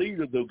are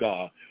leaders of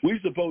God. We're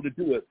supposed to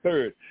do it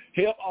third.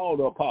 Help all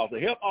the apostles.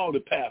 Help all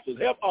the pastors.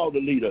 Help all the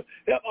leaders.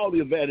 Help all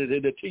the evangelists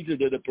and the teachers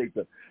and the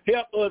preachers.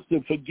 Help us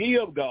to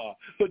forgive, God.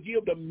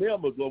 Forgive the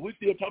members, Lord. We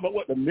still talking about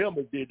what the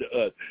members did to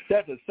us.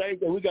 That's the same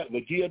thing. We got to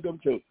forgive them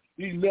too.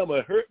 These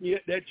members hurt me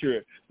at that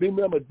church. These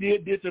members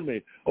did this to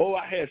me. Oh,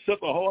 I had such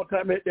a hard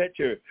time at that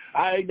church.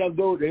 I ain't gonna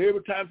go there.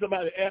 Every time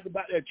somebody asks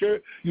about that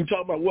church, you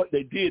talk about what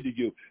they did to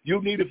you.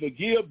 You need to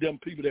forgive them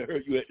people that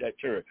hurt you at that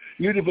church.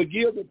 You need to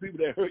forgive the people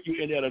that hurt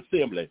you in that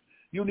assembly.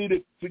 You need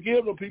to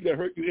forgive the people that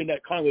hurt you in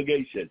that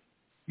congregation.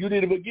 You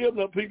need to forgive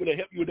them people that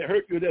help you, that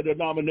hurt you in that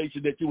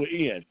denomination that you were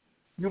in.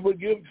 You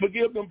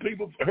forgive them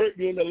people that hurt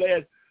you in the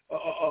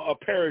last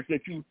parish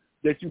that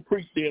you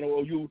preached in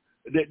or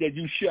that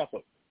you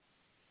shepherd.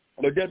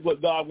 But that's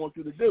what God wants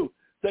you to do.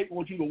 Satan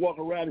wants you to walk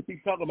around and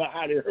keep talking about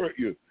how they hurt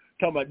you.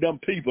 Talking about them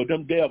people,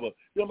 them devils.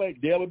 Them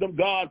ain't devils, them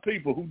God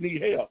people who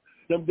need help.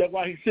 That's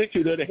why he sent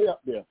you there to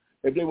help them.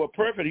 If they were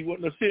perfect, he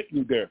wouldn't have sent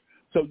you there.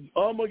 So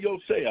humble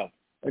yourself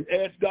and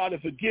ask God to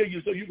forgive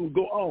you so you can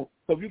go on.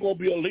 So if you're going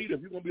to be a leader,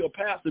 if you're going to be a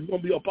pastor, if you're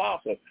going to be an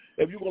apostle,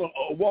 if you're going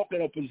to walk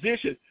in a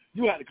position,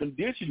 you have to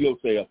condition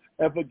yourself.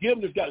 And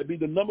forgiveness got to be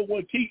the number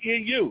one key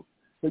in you.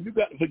 So you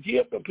got to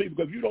forgive them people,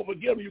 because if you don't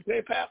forgive them, you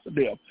can't pastor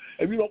them.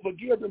 If you don't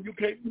forgive them, you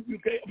can't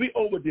be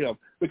over them,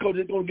 because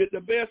it's going to get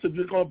the best of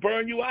you. It's going to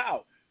burn you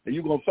out, and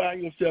you're going to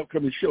find yourself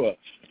coming short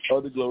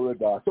of the glory of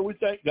God. So we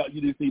thank God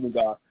you this evening,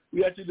 God.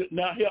 We ask you to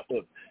now help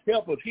us.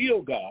 Help us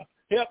heal, God.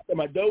 Help them.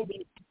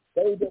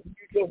 Those that need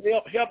your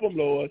help, help them,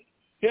 Lord.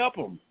 Help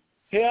them.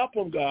 Help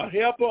them, God.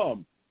 Help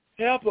them.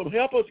 Help them.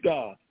 Help us,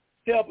 God.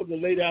 Help us to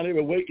lay down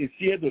every weight and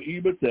sins of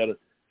evil sinners.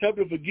 Help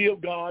us to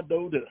forgive, God,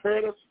 those that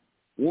hurt us,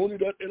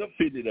 wounded us, and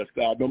offended us,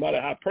 God, no matter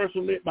how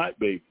personal it might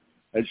be.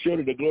 And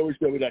surely the glory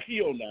shall be that.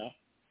 Heal now.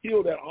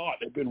 Heal that heart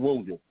that's been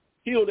wounded.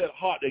 Heal that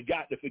heart that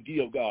got to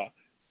forgive, God,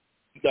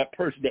 that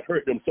person that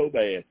hurt them so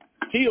bad.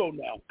 Heal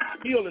now.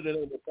 Heal in the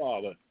name of the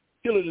Father.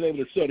 Heal in the name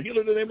of the Son. Heal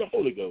in the name of the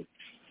Holy Ghost.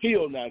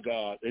 Heal now,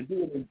 God, and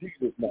do it in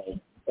Jesus' name.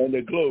 And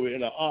the glory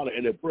and the honor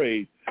and the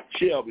praise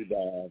shall be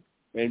thine.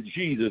 In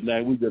Jesus'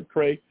 name we just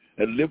pray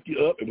and lift you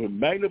up, and we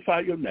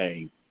magnify your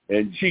name.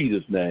 In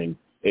Jesus' name,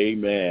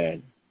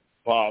 amen.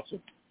 Apostle.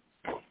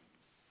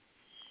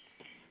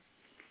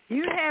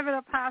 You have it,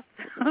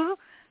 Apostle.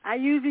 I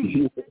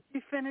usually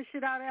finish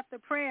it out after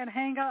prayer and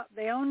hang up.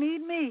 They don't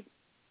need me.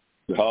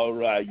 All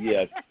right,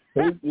 yes.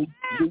 We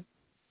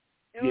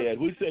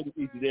say to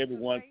each and every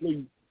one,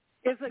 please.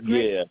 It's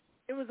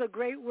It was a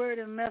great word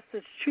and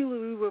message. Truly,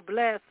 we were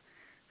blessed.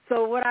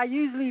 So what I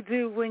usually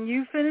do when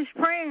you finish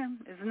praying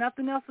is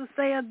nothing else to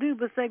say or do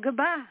but say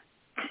goodbye.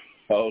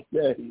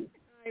 Okay.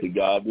 To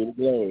God be the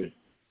glory.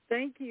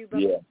 Thank you. Bye.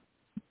 Yeah.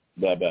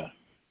 Bye-bye.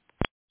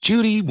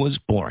 Judy was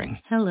boring.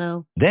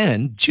 Hello.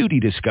 Then Judy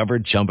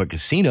discovered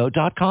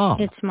ChumbaCasino.com.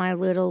 It's my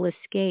little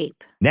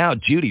escape. Now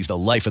Judy's the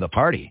life of the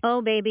party.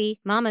 Oh, baby,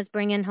 mama's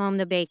bringing home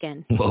the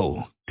bacon.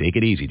 Whoa, take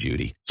it easy,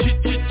 Judy.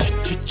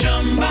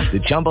 The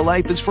Chumba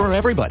life is for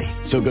everybody.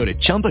 So go to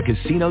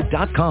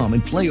ChumbaCasino.com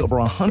and play over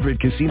 100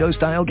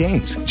 casino-style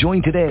games.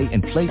 Join today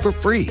and play for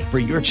free for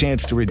your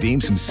chance to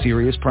redeem some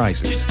serious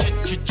prizes.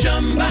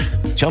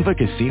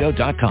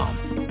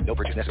 ChumbaCasino.com. No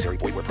purchase necessary.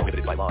 Void where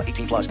prohibited by law.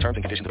 18 plus terms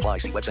and conditions apply.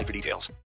 See website for details.